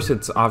of course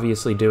it's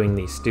obviously doing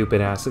the stupid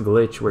ass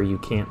glitch where you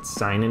can't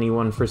sign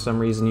anyone for some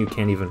reason. You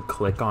can't even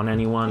click on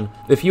anyone.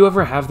 If you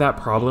ever have that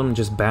problem,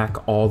 just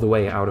back all the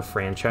way out of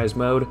franchise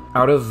mode,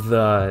 out of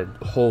the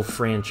whole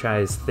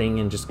franchise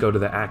thing, and just go to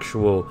the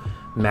actual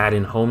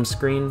Madden home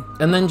screen,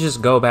 and then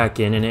just go back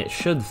in and it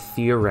should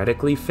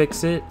theoretically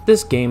fix it.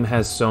 This game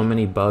has so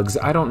many bugs.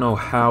 I don't know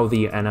how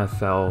the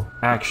NFL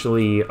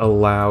actually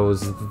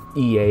allows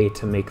EA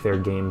to make their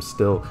games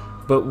still.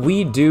 but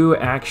we do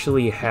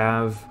actually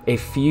have a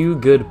few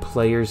good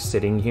players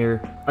sitting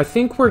here. I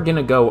think we're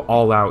gonna go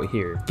all out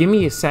here. Give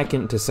me a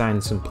second to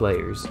sign some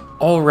players.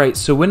 Alright,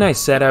 so when I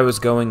said I was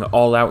going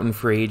all out in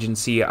free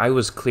agency, I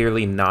was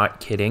clearly not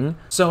kidding.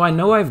 So I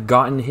know I've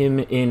gotten him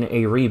in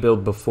a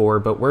rebuild before,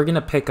 but we're gonna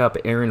pick up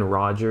Aaron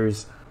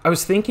Rodgers. I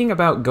was thinking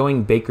about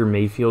going Baker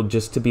Mayfield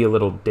just to be a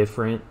little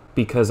different,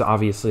 because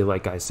obviously,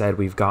 like I said,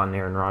 we've gotten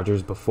Aaron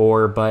Rodgers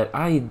before, but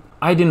I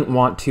didn't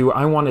want to.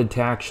 I wanted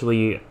to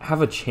actually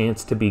have a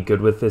chance to be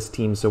good with this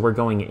team, so we're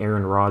going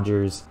Aaron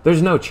Rodgers.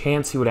 There's no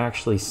chance he would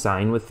actually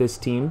sign with this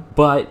team,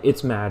 but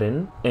it's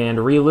Madden,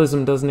 and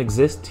realism doesn't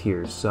exist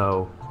here,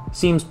 so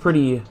seems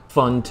pretty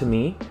fun to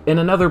me. And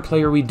another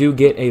player we do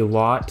get a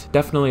lot,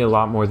 definitely a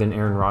lot more than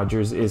Aaron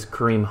Rodgers, is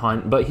Kareem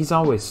Hunt, but he's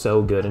always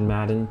so good in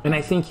Madden. And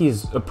I think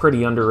he's a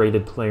pretty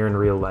underrated player in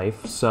real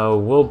life, so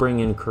we'll bring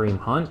in Kareem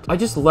Hunt. I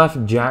just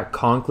left Jack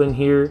Conklin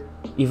here,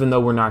 even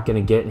though we're not going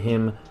to get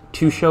him,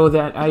 to show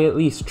that I at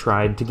least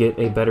tried to get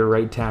a better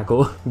right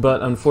tackle.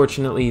 But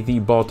unfortunately, the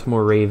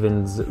Baltimore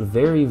Ravens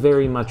very,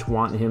 very much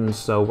want him,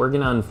 so we're going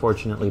to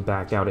unfortunately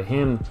back out of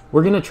him.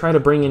 We're going to try to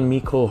bring in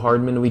Mecole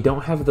Hardman. We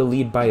don't have the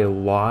lead by a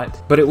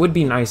lot, but it would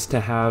be nice to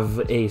have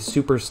a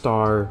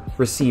superstar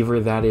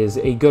receiver that is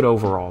a good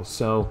overall,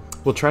 so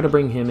we'll try to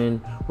bring him in.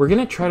 We're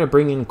going to try to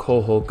bring in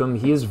Cole Holcomb.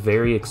 He is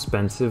very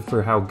expensive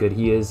for how good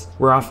he is.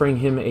 We're offering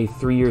him a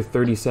 3-year,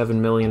 $37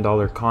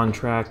 million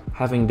contract,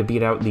 having to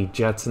beat out the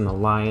Jets and the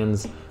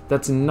Lions.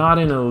 That's not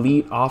an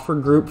elite offer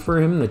group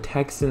for him, the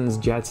Texans,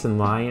 Jets, and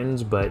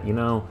Lions, but, you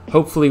know,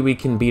 hopefully we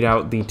can beat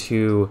out the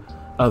two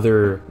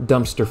other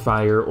dumpster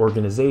fire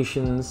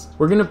organizations.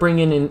 We're going to bring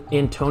in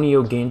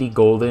Antonio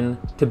Gandy-Golden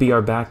to be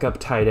our backup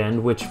tight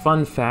end, which,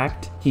 fun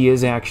fact, he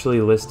is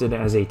actually listed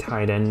as a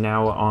tight end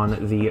now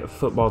on the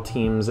football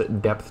team's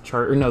depth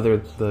chart. Or no, they're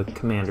the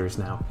Commanders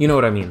now. You know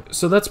what I mean.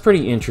 So that's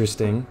pretty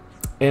interesting.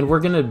 And we're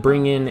going to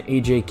bring in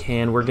AJ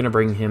Cann. We're going to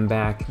bring him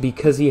back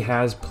because he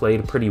has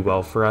played pretty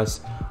well for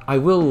us. I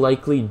will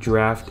likely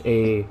draft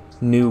a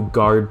new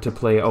guard to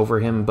play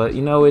over him, but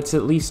you know, it's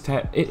at least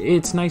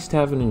it's nice to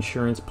have an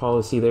insurance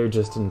policy there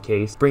just in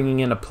case, bringing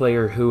in a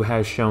player who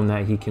has shown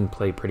that he can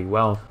play pretty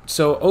well.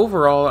 So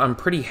overall, I'm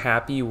pretty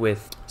happy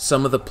with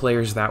some of the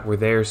players that were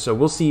there, so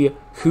we'll see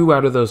who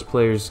out of those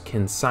players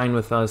can sign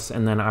with us,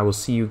 and then I will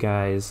see you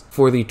guys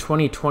for the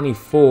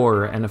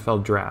 2024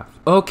 NFL Draft.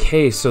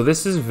 Okay, so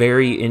this is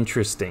very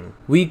interesting.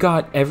 We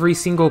got every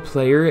single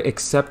player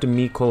except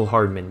Mecole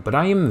Hardman, but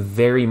I am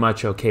very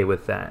much okay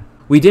with that.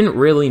 We didn't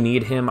really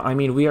need him. I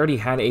mean, we already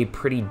had a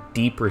pretty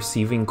deep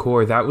receiving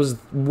core. That was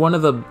one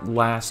of the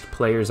last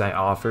players I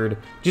offered,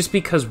 just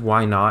because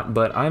why not,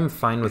 but I'm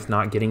fine with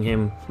not getting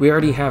him. We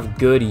already have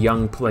good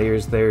young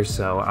players there,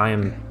 so I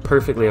am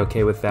perfectly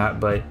okay with that,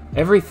 but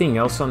everything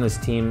else on this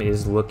team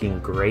is looking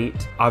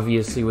great.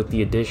 Obviously, with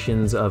the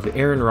additions of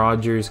Aaron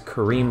Rodgers,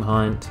 Kareem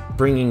Hunt,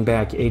 bringing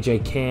back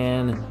AJ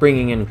Cann,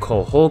 bringing in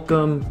Cole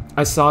Holcomb.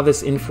 I saw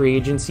this in free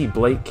agency.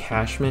 Blake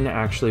Cashman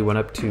actually went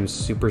up to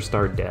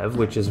Superstar Dev,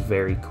 which is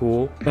very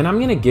cool. And I'm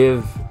going to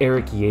give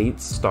Eric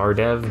Yates Star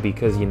Dev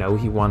because, you know,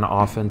 he won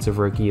Offensive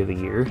Rookie of the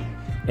Year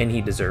and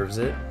he deserves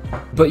it.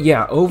 But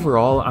yeah,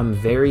 overall, I'm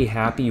very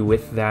happy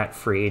with that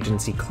free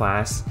agency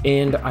class,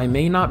 and I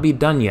may not be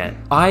done yet.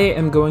 I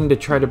am going to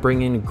try to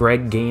bring in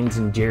Greg Gaines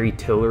and Jerry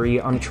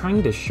Tillery. I'm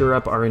trying to shore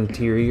up our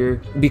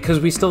interior because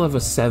we still have a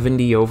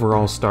 70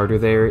 overall starter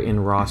there in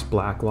Ross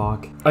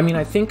Blacklock. I mean,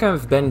 I think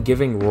I've been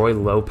giving Roy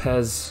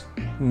Lopez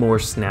more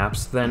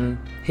snaps than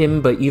him,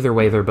 but either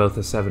way, they're both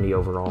a 70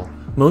 overall.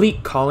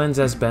 Malik Collins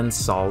has been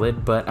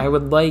solid, but I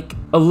would like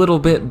a little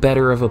bit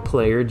better of a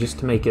player just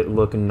to make it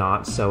look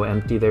not so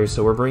empty there.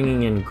 So we're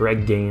bringing in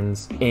Greg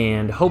Gaines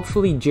and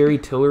hopefully Jerry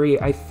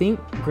Tillery. I think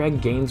Greg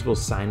Gaines will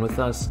sign with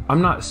us.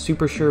 I'm not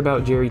super sure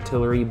about Jerry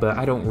Tillery, but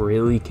I don't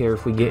really care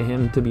if we get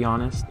him, to be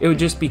honest. It would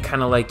just be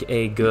kind of like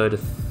a good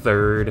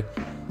third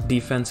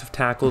defensive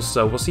tackles,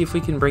 so we'll see if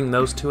we can bring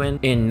those two in.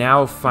 And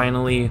now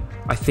finally,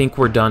 I think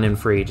we're done in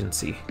free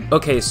agency.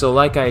 Okay, so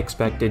like I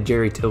expected,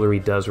 Jerry Tillery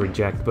does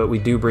reject, but we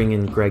do bring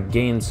in Greg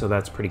Gaines, so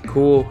that's pretty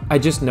cool. I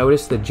just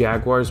noticed the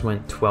Jaguars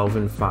went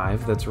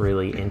 12-5. That's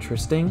really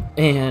interesting.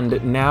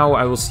 And now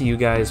I will see you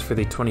guys for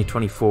the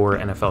 2024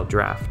 NFL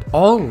Draft.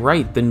 All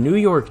right, the New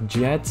York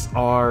Jets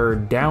are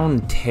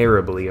down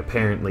terribly,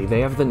 apparently. They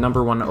have the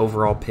 #1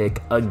 overall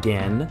pick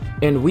again,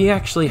 and we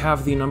actually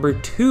have the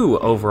 #2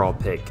 overall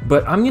pick,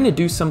 but I'm going to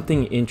do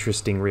something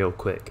interesting real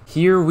quick.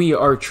 Here we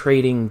are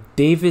trading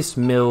Davis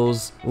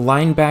Mills,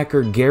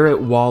 linebacker Garrett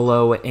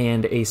Wallow,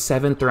 and a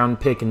 7th round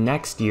pick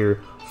next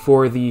year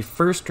for the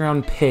 1st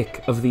round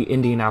pick of the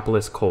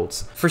Indianapolis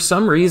Colts. For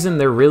some reason,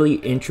 they're really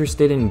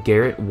interested in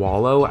Garrett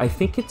Wallow. I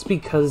think it's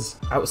because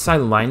outside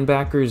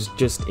linebackers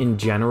just in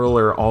general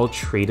are all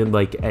treated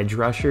like edge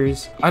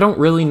rushers. I don't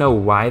really know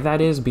why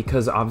that is,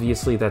 because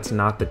obviously that's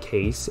not the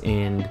case,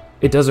 and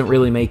it doesn't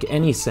really make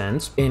any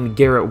sense, and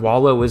Garrett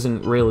Wallow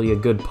isn't really a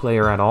good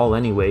player at all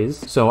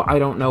anyways, so I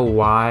don't know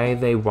why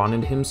they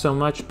wanted him so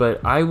much,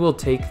 but I will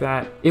take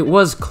that. It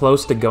was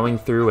close to going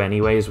through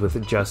anyways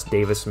with just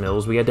Davis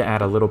Mills. We had to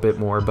add a little bit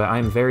more, but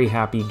I'm very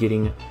happy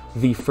getting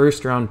the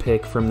first-round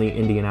pick from the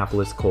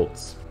Indianapolis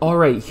Colts.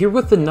 Alright, here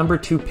with the number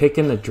 2 pick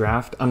in the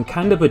draft, I'm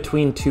kind of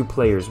between two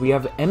players. We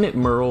have Emmett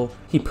Murrell.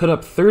 He put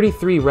up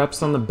 33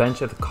 reps on the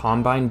bench at the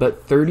combine,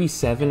 but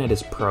 37 at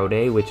his pro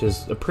day, which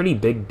is a pretty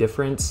big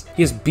difference.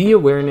 He has B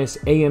awareness,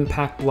 A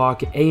impact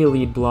block, A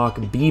lead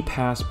block, B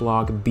pass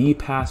block, B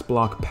pass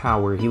block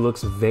power. He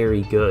looks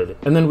very good.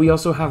 And then we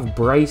also have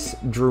Bryce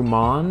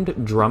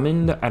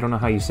Drummond, I don't know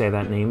how you say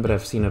that name, but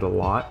I've seen it a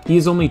lot. He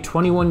is only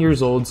 21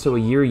 years old, so a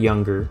year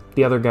younger.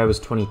 The other guy was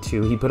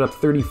 22. He put up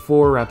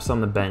 34 reps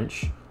on the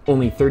bench.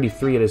 Only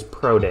 33 at his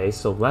pro day,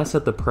 so less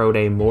at the pro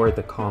day, more at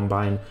the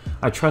combine.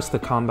 I trust the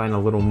combine a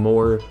little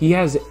more. He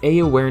has A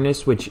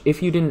awareness, which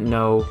if you didn't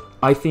know,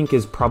 I think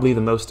is probably the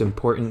most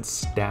important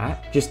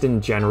stat, just in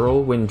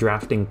general, when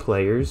drafting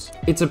players.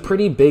 It's a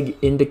pretty big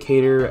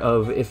indicator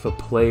of if a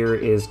player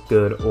is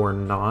good or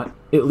not,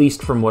 at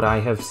least from what I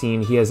have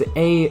seen. He has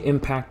A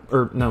impact,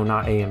 or no,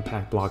 not A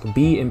impact block,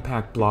 B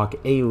impact block,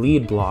 A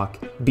lead block,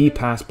 B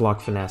pass block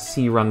finesse,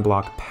 C run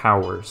block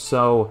power.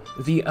 So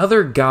the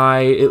other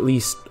guy, at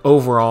least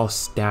overall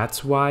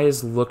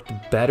stats-wise, looked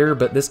better,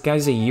 but this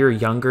guy's a year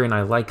younger and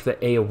I like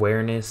the A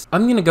awareness.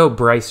 I'm gonna go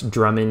Bryce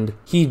Drummond.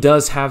 He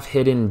does have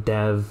hidden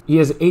dev. He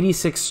has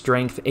 86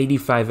 strength,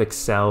 85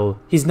 excel.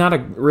 He's not a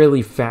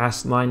really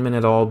fast lineman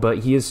at all, but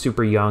he is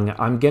super young.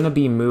 I'm gonna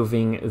be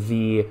moving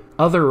the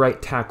other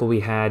right tackle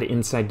we had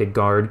inside to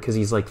guard because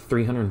he's like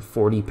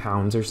 340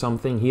 pounds or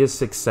something. He is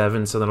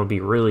 6'7", so that'll be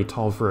really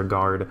tall for a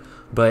guard,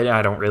 but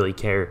I don't really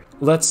care.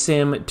 Let's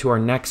sim to our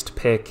next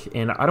pick,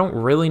 and I don't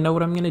really know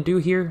what I'm gonna do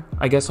here.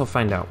 I guess I'll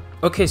find out.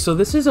 Okay, so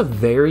this is a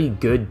very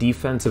good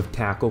defensive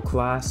tackle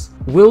class.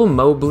 Will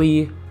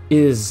Mobley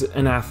is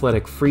an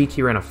athletic freak.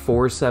 He ran a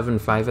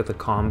 4.75 at the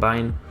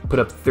combine, put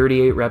up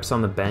 38 reps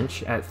on the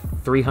bench at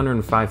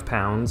 305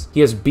 pounds. He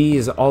has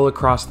B's all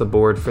across the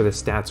board for the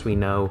stats we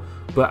know,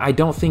 but I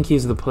don't think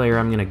he's the player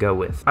I'm going to go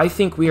with. I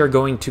think we are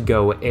going to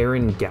go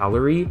Aaron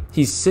Gallery.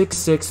 He's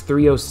 6'6",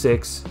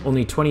 306,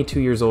 only 22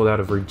 years old, out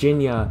of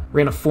Virginia.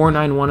 Ran a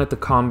 4.91 at the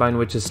combine,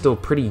 which is still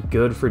pretty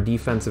good for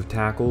defensive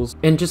tackles.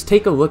 And just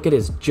take a look at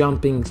his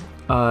jumping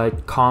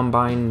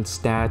combine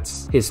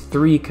stats. His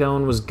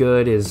 3-cone was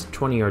good, his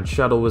 20-yard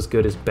shuttle was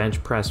good, his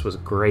bench press was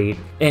great,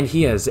 and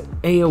he has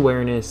A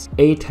awareness,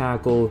 A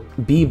tackle,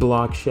 B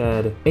block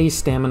shed, A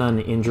stamina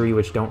and injury,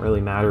 which don't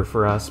really matter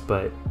for us,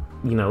 but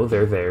you know,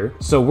 they're there.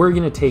 So we're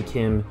gonna take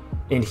him,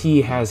 and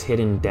he has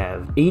hidden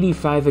dev.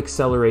 85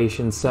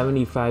 acceleration,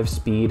 75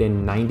 speed,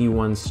 and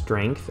 91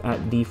 strength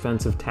at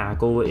defensive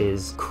tackle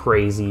is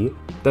crazy.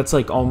 That's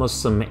like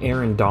almost some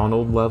Aaron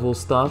Donald level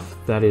stuff.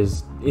 That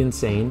is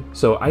insane.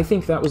 So I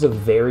think that was a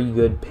very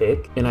good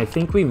pick, and I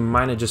think we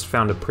might have just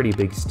found a pretty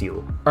big steal.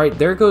 All right,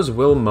 there goes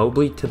Will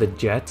Mobley to the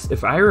Jets.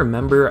 If I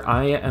remember,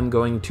 I am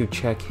going to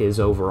check his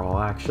overall,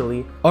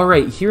 actually. All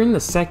right, here in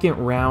the second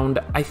round,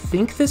 I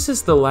think this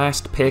is the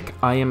last pick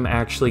I am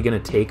actually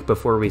going to take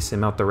before we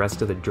sim out the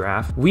rest of the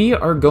draft. We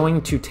are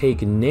going to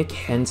take Nick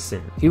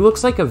Henson. He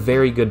looks like a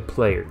very good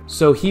player.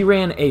 So he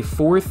ran a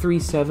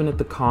 4.37 at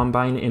the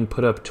combine and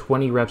put up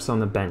 20 reps on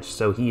the bench.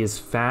 So he is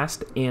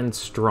fast and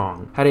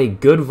strong. Had a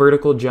good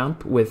vertical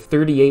jump with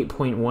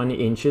 38.1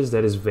 inches.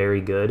 That is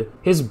very good.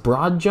 His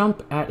broad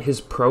jump at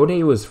his pro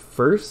day was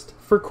first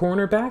for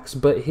cornerbacks,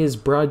 but his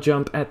broad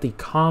jump at the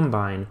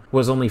combine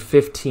was only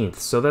 15th,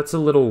 so that's a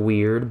little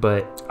weird,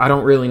 but I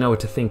don't really know what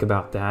to think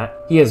about that.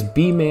 He has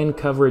B man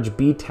coverage,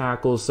 B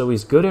tackles, so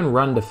he's good in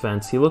run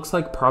defense. He looks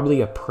like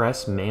probably a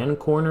press man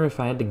corner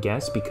if I had to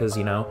guess, because,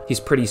 you know, he's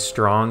pretty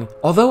strong.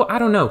 Although, I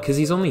don't know, because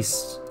he's only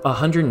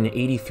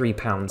 183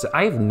 pounds.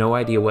 I have no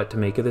idea what to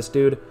make of this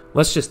dude.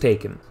 Let's just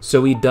take him.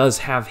 So he does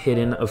have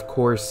hidden, of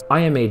course. I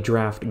am a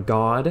draft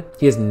god.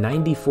 He has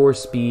 94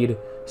 speed,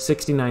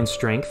 69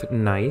 strength,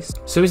 nice.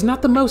 So he's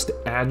not the most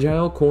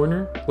agile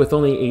corner with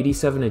only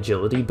 87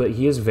 agility, but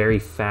he is very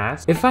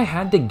fast. If I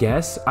had to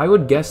guess, I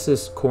would guess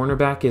this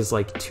cornerback is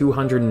like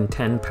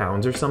 210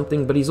 pounds or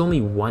something, but he's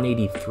only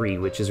 183,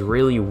 which is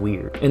really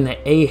weird. And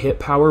the A hit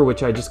power,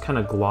 which I just kind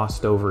of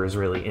glossed over, is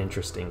really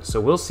interesting. So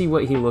we'll see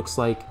what he looks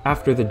like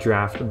after the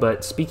draft.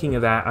 But speaking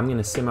of that, I'm going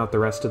to sim out the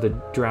rest of the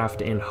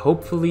draft, and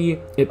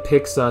hopefully it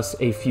picks us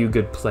a few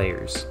good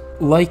players.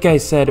 Like I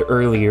said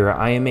earlier,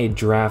 I am a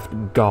draft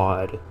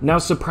god. Now,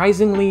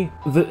 surprisingly,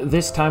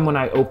 this time when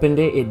I opened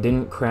it, it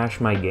didn't crash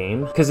my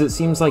game, because it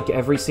seems like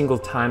every single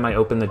time I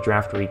open the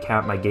draft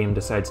recap, my game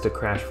decides to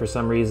crash for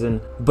some reason.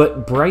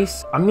 But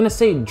Bryce, I'm gonna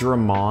say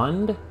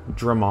Drummond,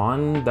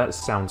 that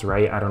sounds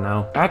right, I don't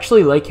know. I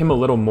actually like him a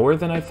little more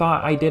than I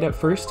thought I did at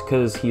first,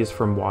 because he is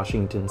from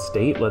Washington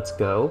State, let's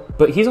go.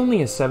 But he's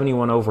only a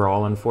 71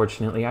 overall,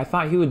 unfortunately. I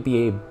thought he would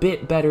be a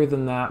bit better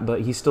than that,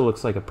 but he still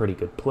looks like a pretty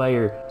good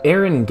player.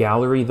 Aaron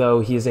Gallery,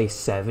 though, he is a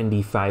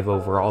 75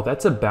 overall.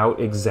 That's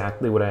about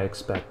exactly what I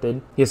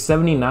expected. He has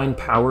 79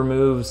 power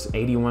moves,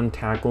 81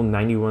 tackle,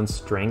 91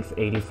 strength,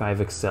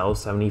 85 excel,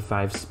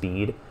 75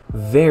 speed.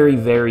 Very,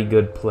 very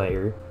good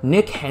player.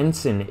 Nick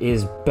Henson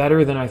is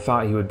better than I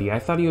thought he would be. I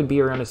thought he would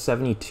be around a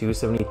 72,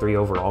 73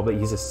 overall, but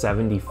he's a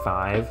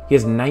 75. He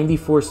has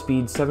 94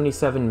 speed,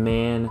 77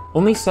 man,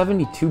 only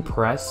 72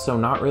 press, so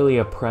not really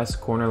a press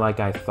corner like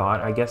I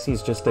thought. I guess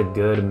he's just a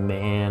good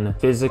man,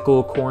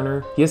 physical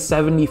corner. He has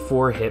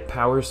 74 hit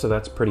power, so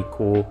that's pretty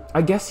cool.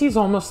 I guess he's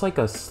almost like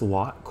a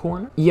slot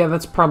corner. Yeah,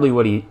 that's probably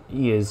what he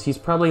is. He's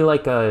probably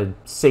like a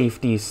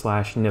safety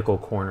slash nickel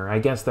corner. I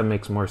guess that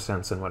makes more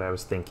sense than what I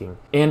was thinking.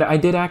 And I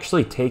did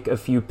actually take a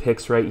few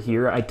picks right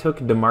here. I took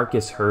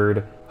DeMarcus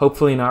Hurd,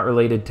 hopefully not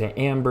related to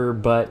Amber,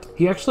 but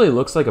he actually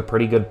looks like a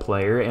pretty good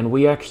player, and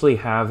we actually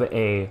have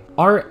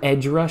our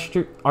edge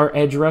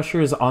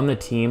rushers on the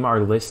team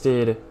are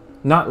listed,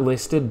 not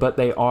listed, but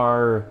they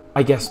are,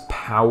 I guess,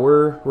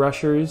 power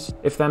rushers,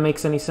 if that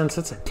makes any sense.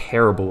 That's a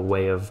terrible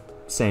way of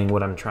saying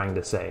what I'm trying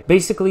to say.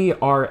 Basically,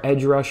 our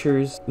edge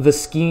rushers, the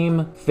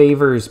scheme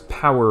favors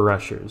power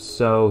rushers,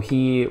 so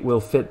he will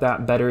fit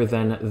that better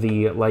than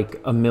the like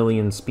a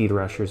million speed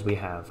rushers we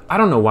have. I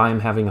don't know why I'm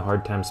having a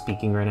hard time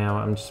speaking right now.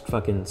 I'm just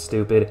fucking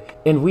stupid.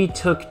 And we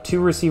took two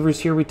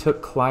receivers here. We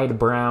took Clyde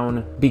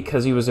Brown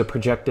because he was a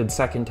projected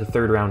second to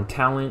third round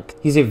talent.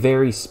 He's a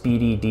very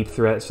speedy deep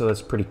threat, so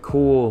that's pretty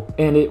cool.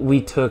 And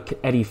we took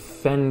Eddie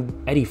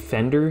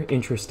Fender,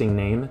 interesting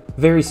name.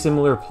 Very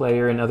similar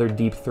player, another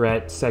deep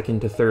threat,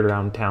 second to third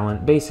round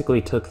talent.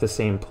 Basically took the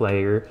same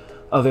player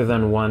other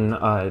than one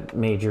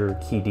major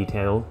key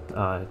detail.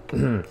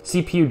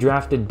 CPU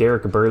drafted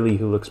Derek Burley,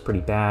 who looks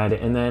pretty bad,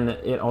 and then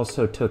it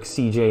also took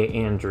CJ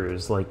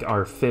Andrews, like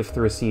our fifth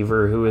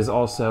receiver, who is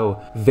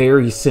also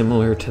very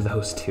similar to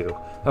those two.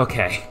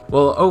 Okay,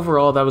 well,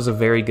 overall that was a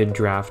very good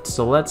draft,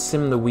 so let's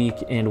sim the week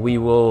and we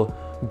will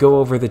go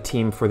over the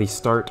team for the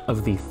start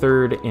of the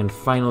third and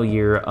final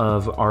year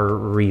of our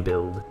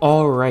rebuild.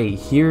 Alright,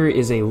 here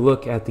is a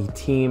look at the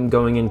team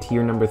going into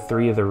year number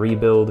 3 of the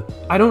rebuild.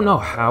 I don't know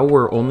how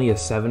we're only a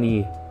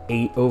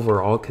 78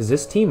 overall, because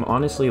this team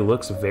honestly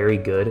looks very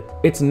good.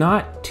 It's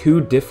not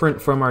too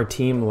different from our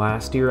team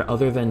last year,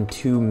 other than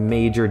two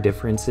major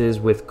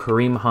differences with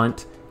Kareem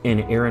Hunt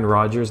and Aaron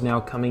Rodgers now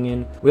coming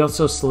in. We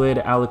also slid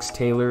Alex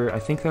Taylor, I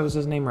think that was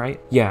his name, right?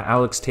 Yeah,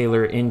 Alex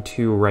Taylor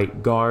into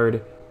right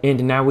guard.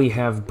 And now we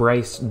have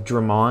Bryce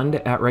Drummond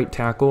at right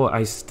tackle.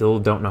 I still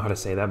don't know how to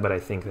say that, but I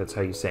think that's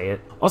how you say it.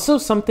 Also,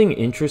 something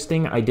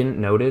interesting I didn't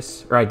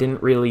notice, or I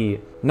didn't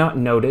really, not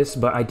notice,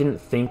 but I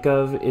didn't think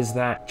of, is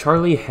that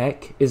Charlie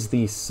Heck is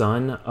the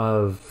son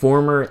of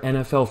former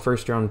NFL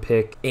first-round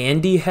pick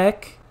Andy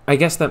Heck. I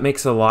guess that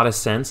makes a lot of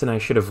sense, and I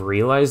should have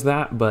realized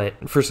that,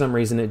 but for some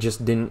reason it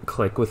just didn't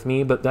click with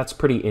me, but that's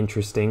pretty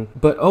interesting.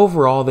 But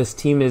overall, this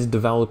team is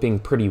developing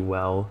pretty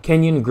well.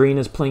 Kenyon Green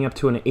is playing up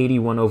to an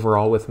 81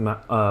 overall with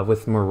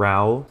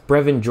morale.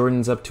 Brevin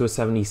Jordan's up to a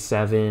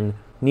 77.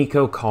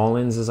 Nico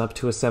Collins is up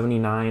to a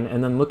 79,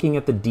 and then looking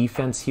at the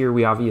defense here,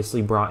 we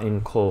obviously brought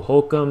in Cole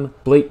Holcomb.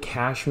 Blake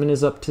Cashman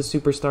is up to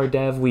superstar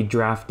dev. We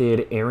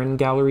drafted Aaron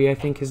Gallery, I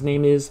think his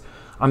name is.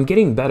 I'm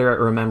getting better at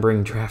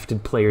remembering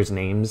drafted players'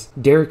 names.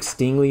 Derek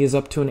Stingley is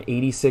up to an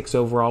 86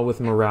 overall with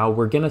morale.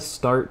 We're gonna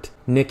start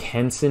Nick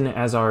Henson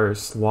as our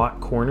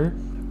slot corner.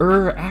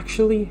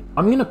 Actually,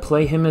 I'm gonna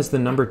play him as the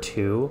number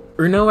 2.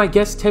 Or no, I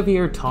guess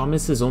Tevier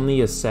Thomas is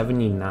only a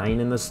 79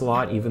 in the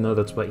slot, even though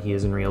that's what he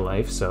is in real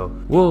life. So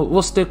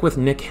we'll stick with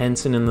Nick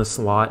Henson in the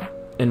slot,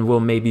 and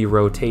we'll maybe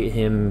rotate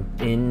him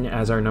in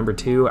as our number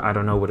 2. I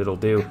don't know what it'll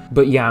do.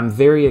 But yeah, I'm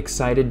very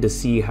excited to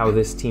see how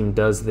this team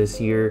does this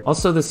year.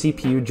 Also, the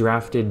CPU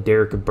drafted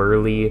Derek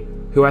Burley,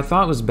 who I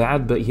thought was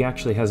bad, but he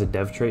actually has a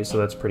dev trait, so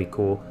that's pretty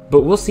cool.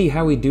 But we'll see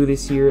how we do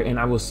this year, and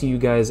I will see you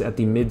guys at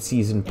the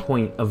mid-season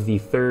point of the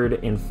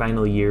third and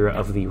final year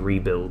of the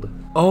rebuild.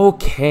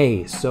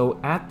 Okay, so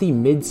at the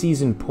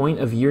mid-season point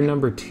of year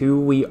number 2,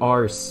 we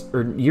are,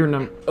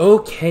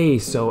 okay,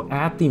 so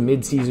at the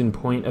mid-season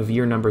point of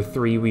year number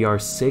 3, we are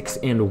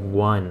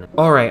 6-1.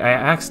 Alright, I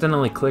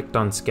accidentally clicked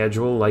on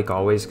schedule like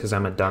always because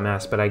I'm a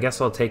dumbass, but I guess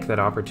I'll take that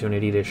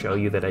opportunity to show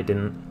you that I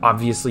didn't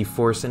obviously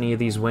force any of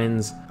these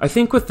wins. I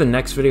think with the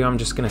next video I'm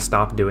just gonna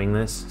stop doing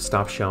this,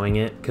 stop showing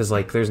it, because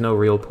like there's no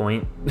real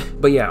point.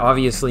 But yeah,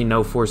 obviously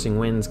no forcing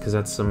wins because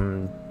that's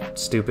some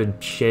stupid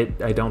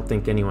shit. I don't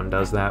think anyone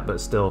does that,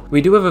 but still.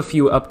 We do have a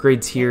few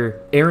upgrades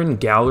here. Aaron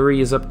Gallery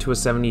is up to a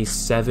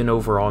 77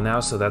 overall now,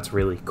 so that's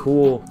really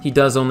cool. He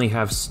does only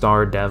have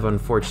star dev,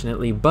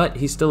 unfortunately, but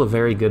he's still a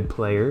very good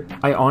player.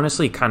 I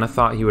honestly kind of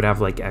thought he would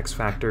have like X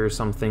Factor or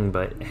something,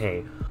 but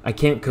hey, I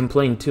can't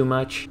complain too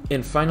much.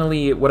 And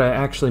finally, what I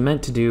actually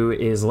meant to do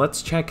is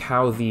let's check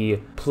how the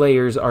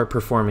players are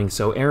performing.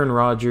 So Aaron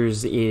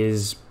Rodgers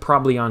is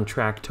probably on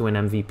track to an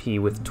MVP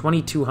with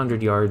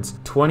 2,200 yards,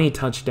 20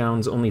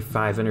 touchdowns, only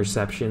 5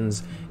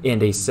 interceptions,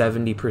 and a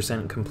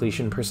 70%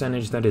 completion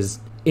percentage. That is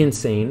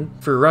insane.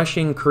 For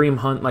rushing, Kareem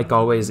Hunt, like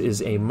always,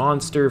 is a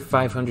monster,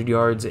 500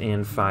 yards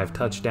and 5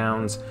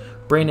 touchdowns.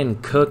 Brandon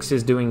Cooks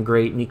is doing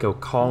great, Nico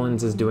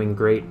Collins is doing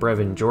great,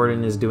 Brevin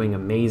Jordan is doing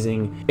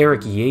amazing,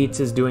 Eric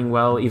Yates is doing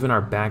well, even our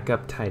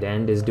backup tight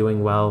end is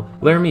doing well.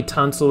 Laramie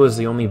Tunsil is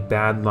the only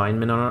bad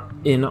lineman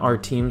in our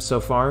team so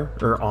far,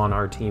 or on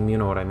our team, you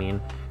know what I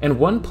mean. And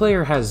one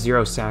player has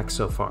 0 sacks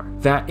so far.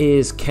 That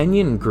is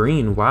Kenyon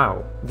Green.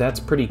 Wow, that's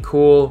pretty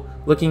cool.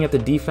 Looking at the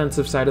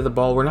defensive side of the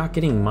ball, we're not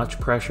getting much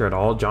pressure at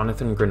all.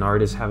 Jonathan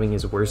Grenard is having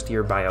his worst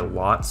year by a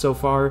lot so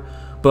far.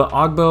 But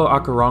Ogbo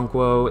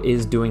Okoronkwo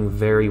is doing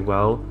very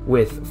well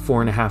with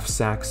 4.5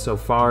 sacks so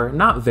far.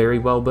 Not very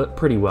well, but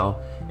pretty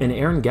well. And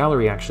Aaron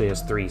Gallery actually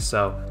has 3,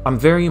 so I'm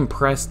very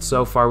impressed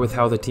so far with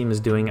how the team is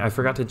doing. I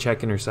forgot to check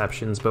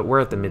interceptions, but we're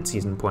at the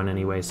midseason point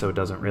anyway, so it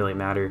doesn't really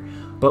matter.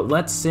 But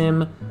let's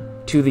sim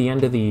to the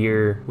end of the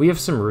year. We have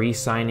some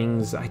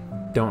re-signings. I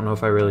don't know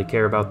if I really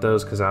care about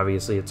those because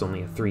obviously it's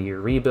only a 3-year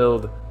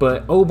rebuild.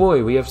 But oh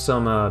boy, we have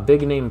some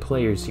big name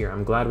players here.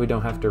 I'm glad we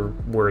don't have to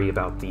worry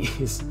about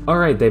these.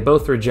 Alright, they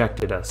both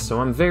rejected us, so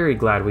I'm very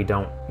glad we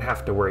don't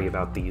have to worry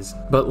about these.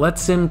 But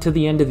let's sim to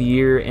the end of the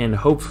year and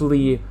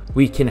hopefully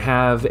we can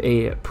have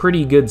a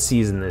pretty good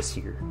season this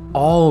year.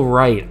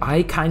 Alright,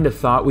 I kind of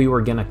thought we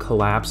were gonna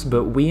collapse,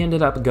 but we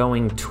ended up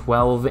going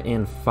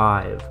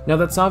 12-5. Now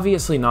that's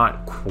obviously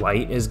not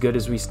quite as good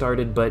as we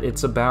started, but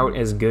it's about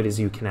as good as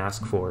you can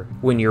ask for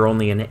when you're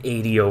only an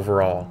 80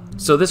 overall.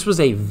 So this was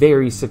a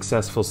very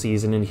successful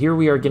season, and here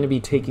we are going to be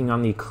taking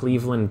on the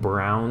Cleveland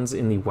Browns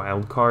in the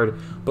wild card.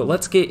 But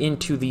let's get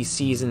into the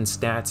season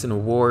stats and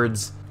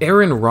awards.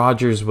 Aaron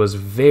Rodgers was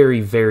very,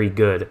 very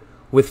good.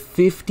 With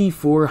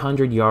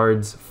 5,400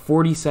 yards,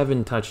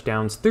 47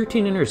 touchdowns,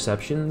 13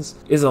 interceptions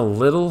is a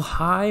little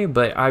high,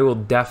 but I will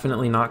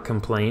definitely not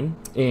complain.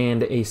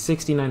 And a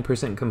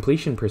 69%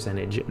 completion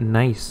percentage.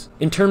 Nice.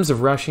 In terms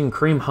of rushing,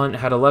 Kareem Hunt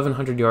had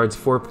 1,100 yards,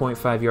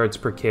 4.5 yards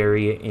per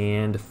carry,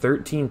 and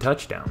 13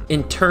 touchdowns.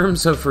 In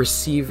terms of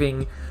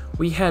receiving,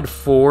 we had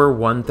 4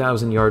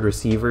 1,000-yard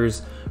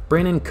receivers.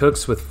 Brandon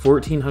Cooks with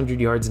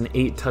 1,400 yards and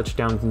 8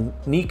 touchdowns.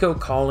 Nico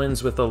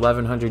Collins with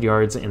 1,100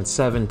 yards and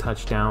 7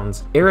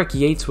 touchdowns. Eric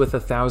Yates with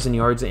 1,000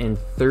 yards and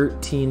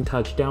 13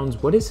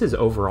 touchdowns. What is his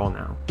overall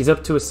now? He's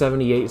up to a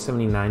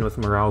 78-79 with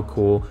morale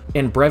cool.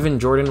 And Brevin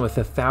Jordan with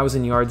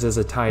 1,000 yards as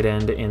a tight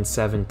end and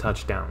 7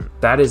 touchdowns.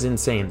 That is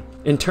insane.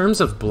 In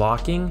terms of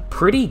blocking,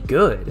 pretty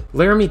good.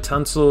 Laramie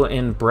Tunsil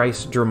and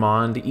Bryce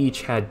Drummond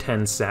each had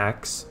 10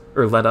 sacks,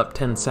 or led up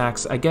 10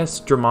 sacks. I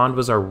guess Drummond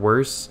was our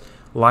worst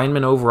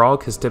lineman overall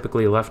because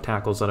typically left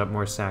tackles let up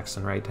more sacks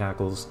than right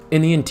tackles.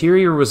 In the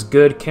interior was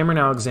good. Cameron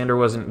Alexander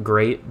wasn't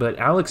great, but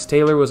Alex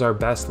Taylor was our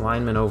best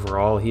lineman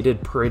overall. He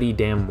did pretty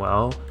damn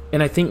well.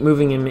 And I think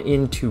moving him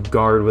into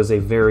guard was a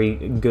very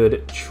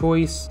good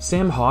choice.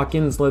 Sam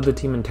Hawkins led the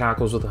team in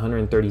tackles with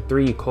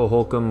 133. Cole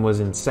Holcomb was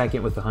in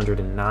second with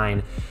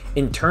 109.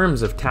 In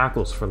terms of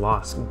tackles for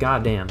loss,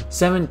 goddamn.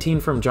 17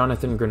 from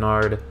Jonathan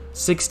Grenard,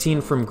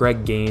 16 from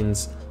Greg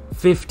Gaines,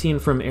 15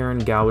 from Aaron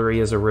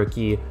Gallery as a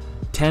rookie,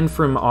 10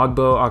 from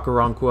Ogbo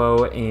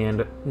Okoronkwo,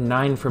 and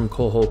 9 from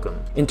Cole Holcomb.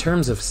 In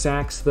terms of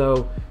sacks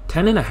though,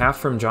 10.5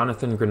 from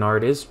Jonathan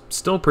Grenard is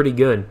still pretty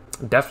good.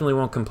 Definitely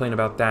won't complain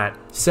about that.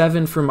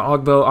 7 from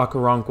Ogbo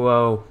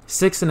Okoronkwo,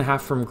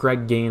 6.5 from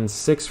Greg Gaines,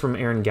 6 from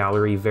Aaron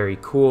Gallery, very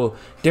cool.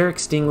 Derek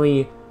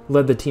Stingley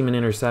led the team in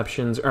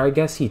interceptions, or I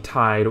guess he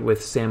tied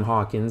with Sam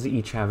Hawkins,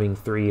 each having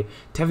 3.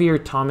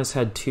 Tevier Thomas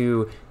had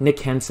 2, Nick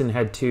Henson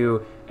had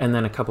 2, and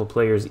then a couple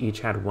players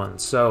each had 1.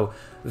 So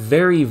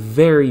very,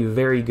 very,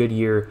 very good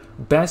year.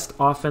 Best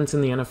offense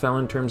in the NFL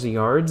in terms of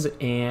yards,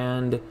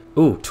 and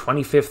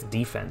 25th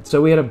defense.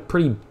 So we had a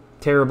pretty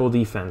terrible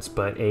defense,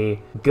 but a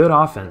good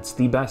offense,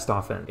 the best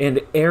offense.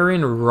 And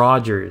Aaron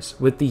Rodgers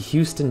with the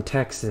Houston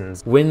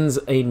Texans wins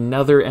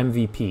another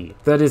MVP.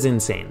 That is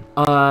insane.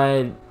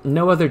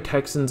 No other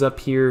Texans up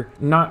here.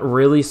 Not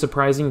really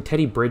surprising.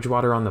 Teddy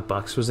Bridgewater on the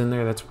Bucks was in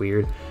there. That's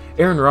weird.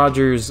 Aaron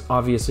Rodgers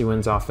obviously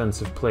wins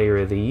Offensive Player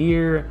of the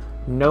Year.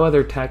 No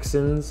other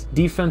Texans.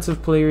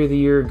 Defensive Player of the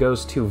Year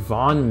goes to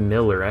Von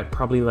Miller at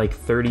probably like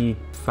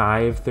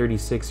 35,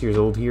 36 years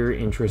old here.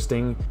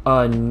 Interesting.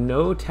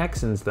 No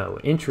Texans though.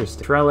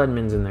 Interesting. Terrell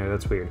Edmonds in there.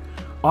 That's weird.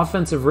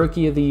 Offensive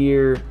Rookie of the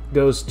Year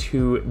goes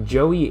to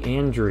Joey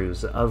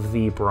Andrews of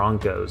the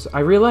Broncos.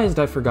 I realized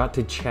I forgot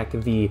to check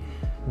the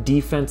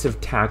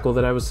defensive tackle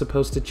that I was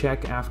supposed to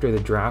check after the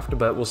draft,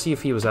 but we'll see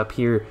if he was up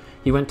here.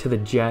 He went to the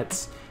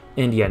Jets,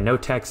 and yeah, no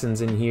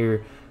Texans in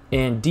here.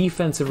 And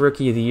Defensive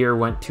Rookie of the Year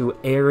went to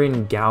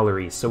Aaron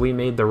Gallery, so we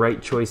made the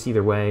right choice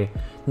either way.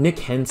 Nick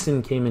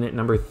Henson came in at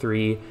number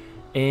 3,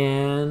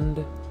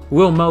 and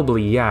Will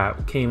Mobley, yeah,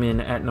 came in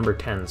at number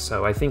 10,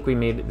 so I think we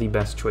made the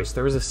best choice.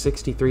 There was a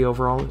 63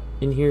 overall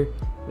in here.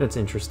 That's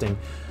interesting.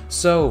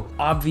 So,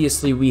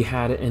 obviously, we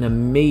had an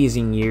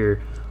amazing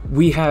year.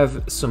 We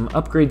have some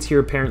upgrades here,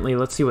 apparently.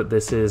 Let's see what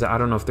this is. I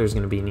don't know if there's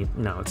going to be any...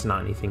 No, it's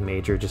not anything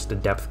major, just a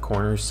depth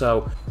corner.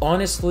 So,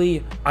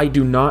 honestly, I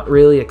do not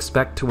really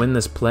expect to win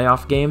this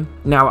playoff game.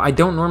 Now, I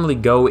don't normally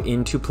go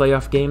into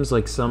playoff games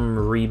like some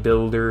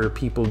rebuilder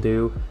people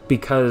do,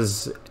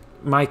 because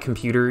my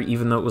computer,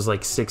 even though it was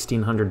like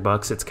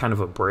 $1,600, it's kind of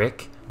a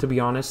brick, to be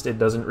honest. It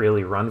doesn't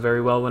really run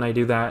very well when I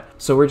do that.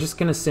 So we're just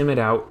gonna sim it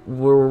out.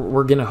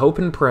 We're gonna hope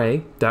and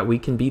pray that we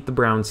can beat the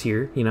Browns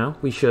here. You know,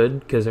 we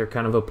should, because they're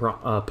kind of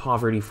a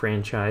poverty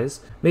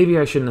franchise. Maybe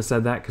I shouldn't have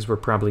said that, because we're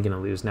probably gonna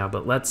lose now,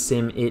 but let's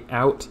sim it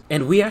out.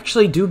 And we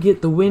actually do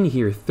get the win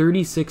here,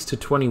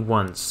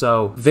 36-21.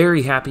 So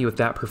very happy with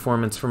that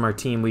performance from our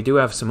team. We do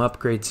have some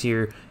upgrades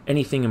here.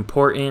 Anything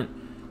important?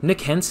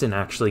 Nick Henson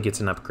actually gets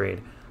an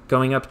upgrade,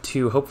 going up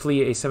to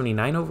hopefully a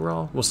 79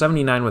 overall. Well,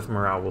 79 with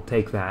morale, we'll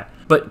take that.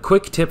 But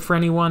quick tip for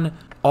anyone,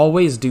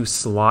 always do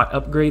slot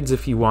upgrades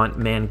if you want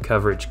man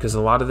coverage, because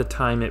a lot of the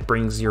time it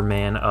brings your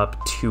man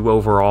up 2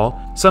 overall.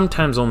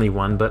 Sometimes only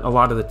 1, but a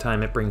lot of the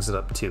time it brings it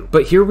up 2.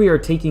 But here we are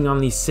taking on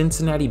the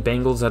Cincinnati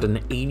Bengals at an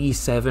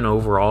 87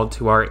 overall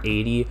to our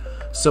 80.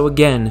 So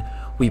again,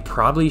 we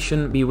probably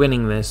shouldn't be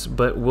winning this,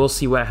 but we'll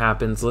see what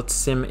happens. Let's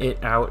sim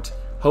it out.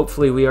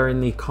 Hopefully we are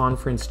in the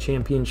conference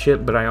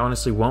championship, but I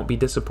honestly won't be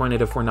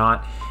disappointed if we're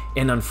not.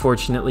 And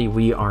unfortunately,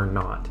 we are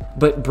not.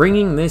 But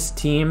bringing this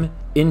team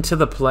into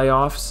the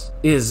playoffs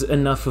is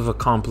enough of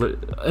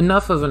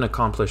an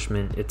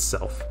accomplishment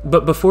itself.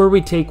 But before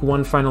we take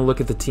one final look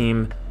at the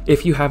team,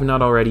 if you have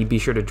not already, be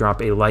sure to drop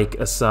a like,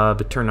 a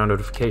sub, turn on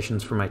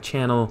notifications for my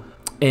channel,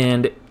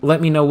 and let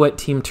me know what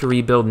team to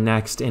rebuild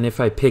next. And if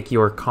I pick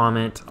your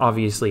comment,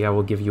 obviously I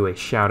will give you a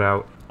shout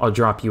out. I'll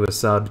drop you a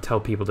sub,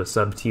 tell people to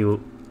sub to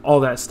you. All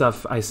that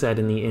stuff I said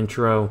in the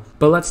intro.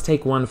 But let's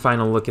take one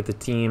final look at the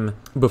team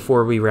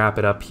before we wrap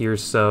it up here.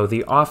 So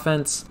the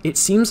offense, it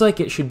seems like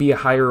it should be a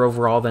higher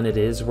overall than it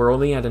is. We're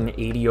only at an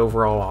 80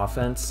 overall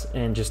offense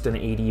and just an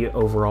 80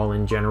 overall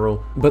in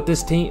general. But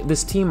this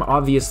team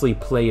obviously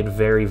played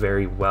very,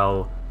 very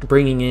well.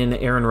 Bringing in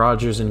Aaron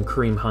Rodgers and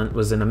Kareem Hunt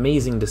was an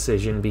amazing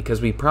decision,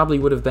 because we probably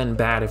would have been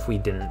bad if we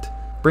didn't.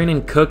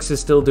 Brandon Cooks is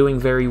still doing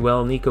very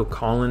well. Nico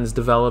Collins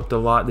developed a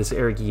lot. This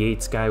Eric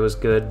Yates guy was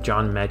good.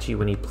 John Mechie,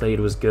 when he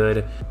played, was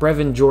good.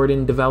 Brevin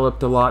Jordan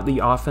developed a lot. The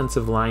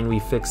offensive line, we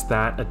fixed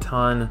that a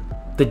ton.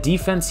 The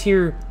defense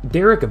here,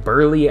 Derek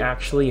Burley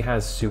actually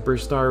has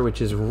superstar,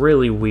 which is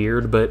really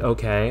weird, but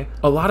okay.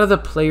 A lot of the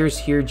players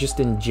here just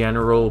in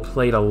general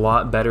played a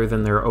lot better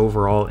than their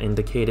overall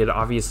indicated.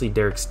 Obviously,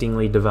 Derek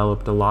Stingley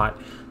developed a lot.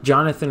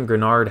 Jonathan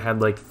Grenard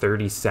had like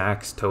 30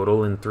 sacks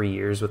total in 3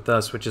 years with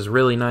us, which is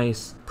really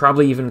nice.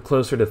 Probably even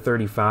closer to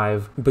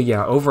 35. But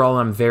yeah, overall,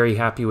 I'm very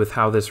happy with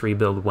how this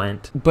rebuild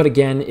went. But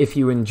again, if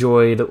you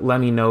enjoyed, let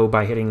me know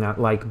by hitting that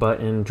like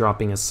button,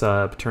 dropping a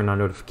sub, turn on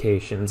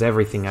notifications,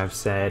 everything I've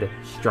said.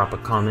 Drop a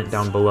comment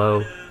down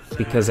below,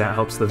 because that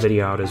helps the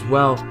video out as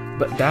well.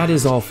 But that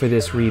is all for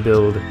this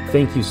rebuild.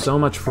 Thank you so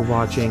much for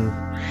watching,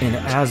 and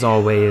as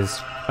always,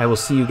 I will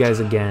see you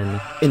guys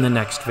again in the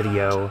next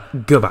video.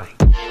 Goodbye.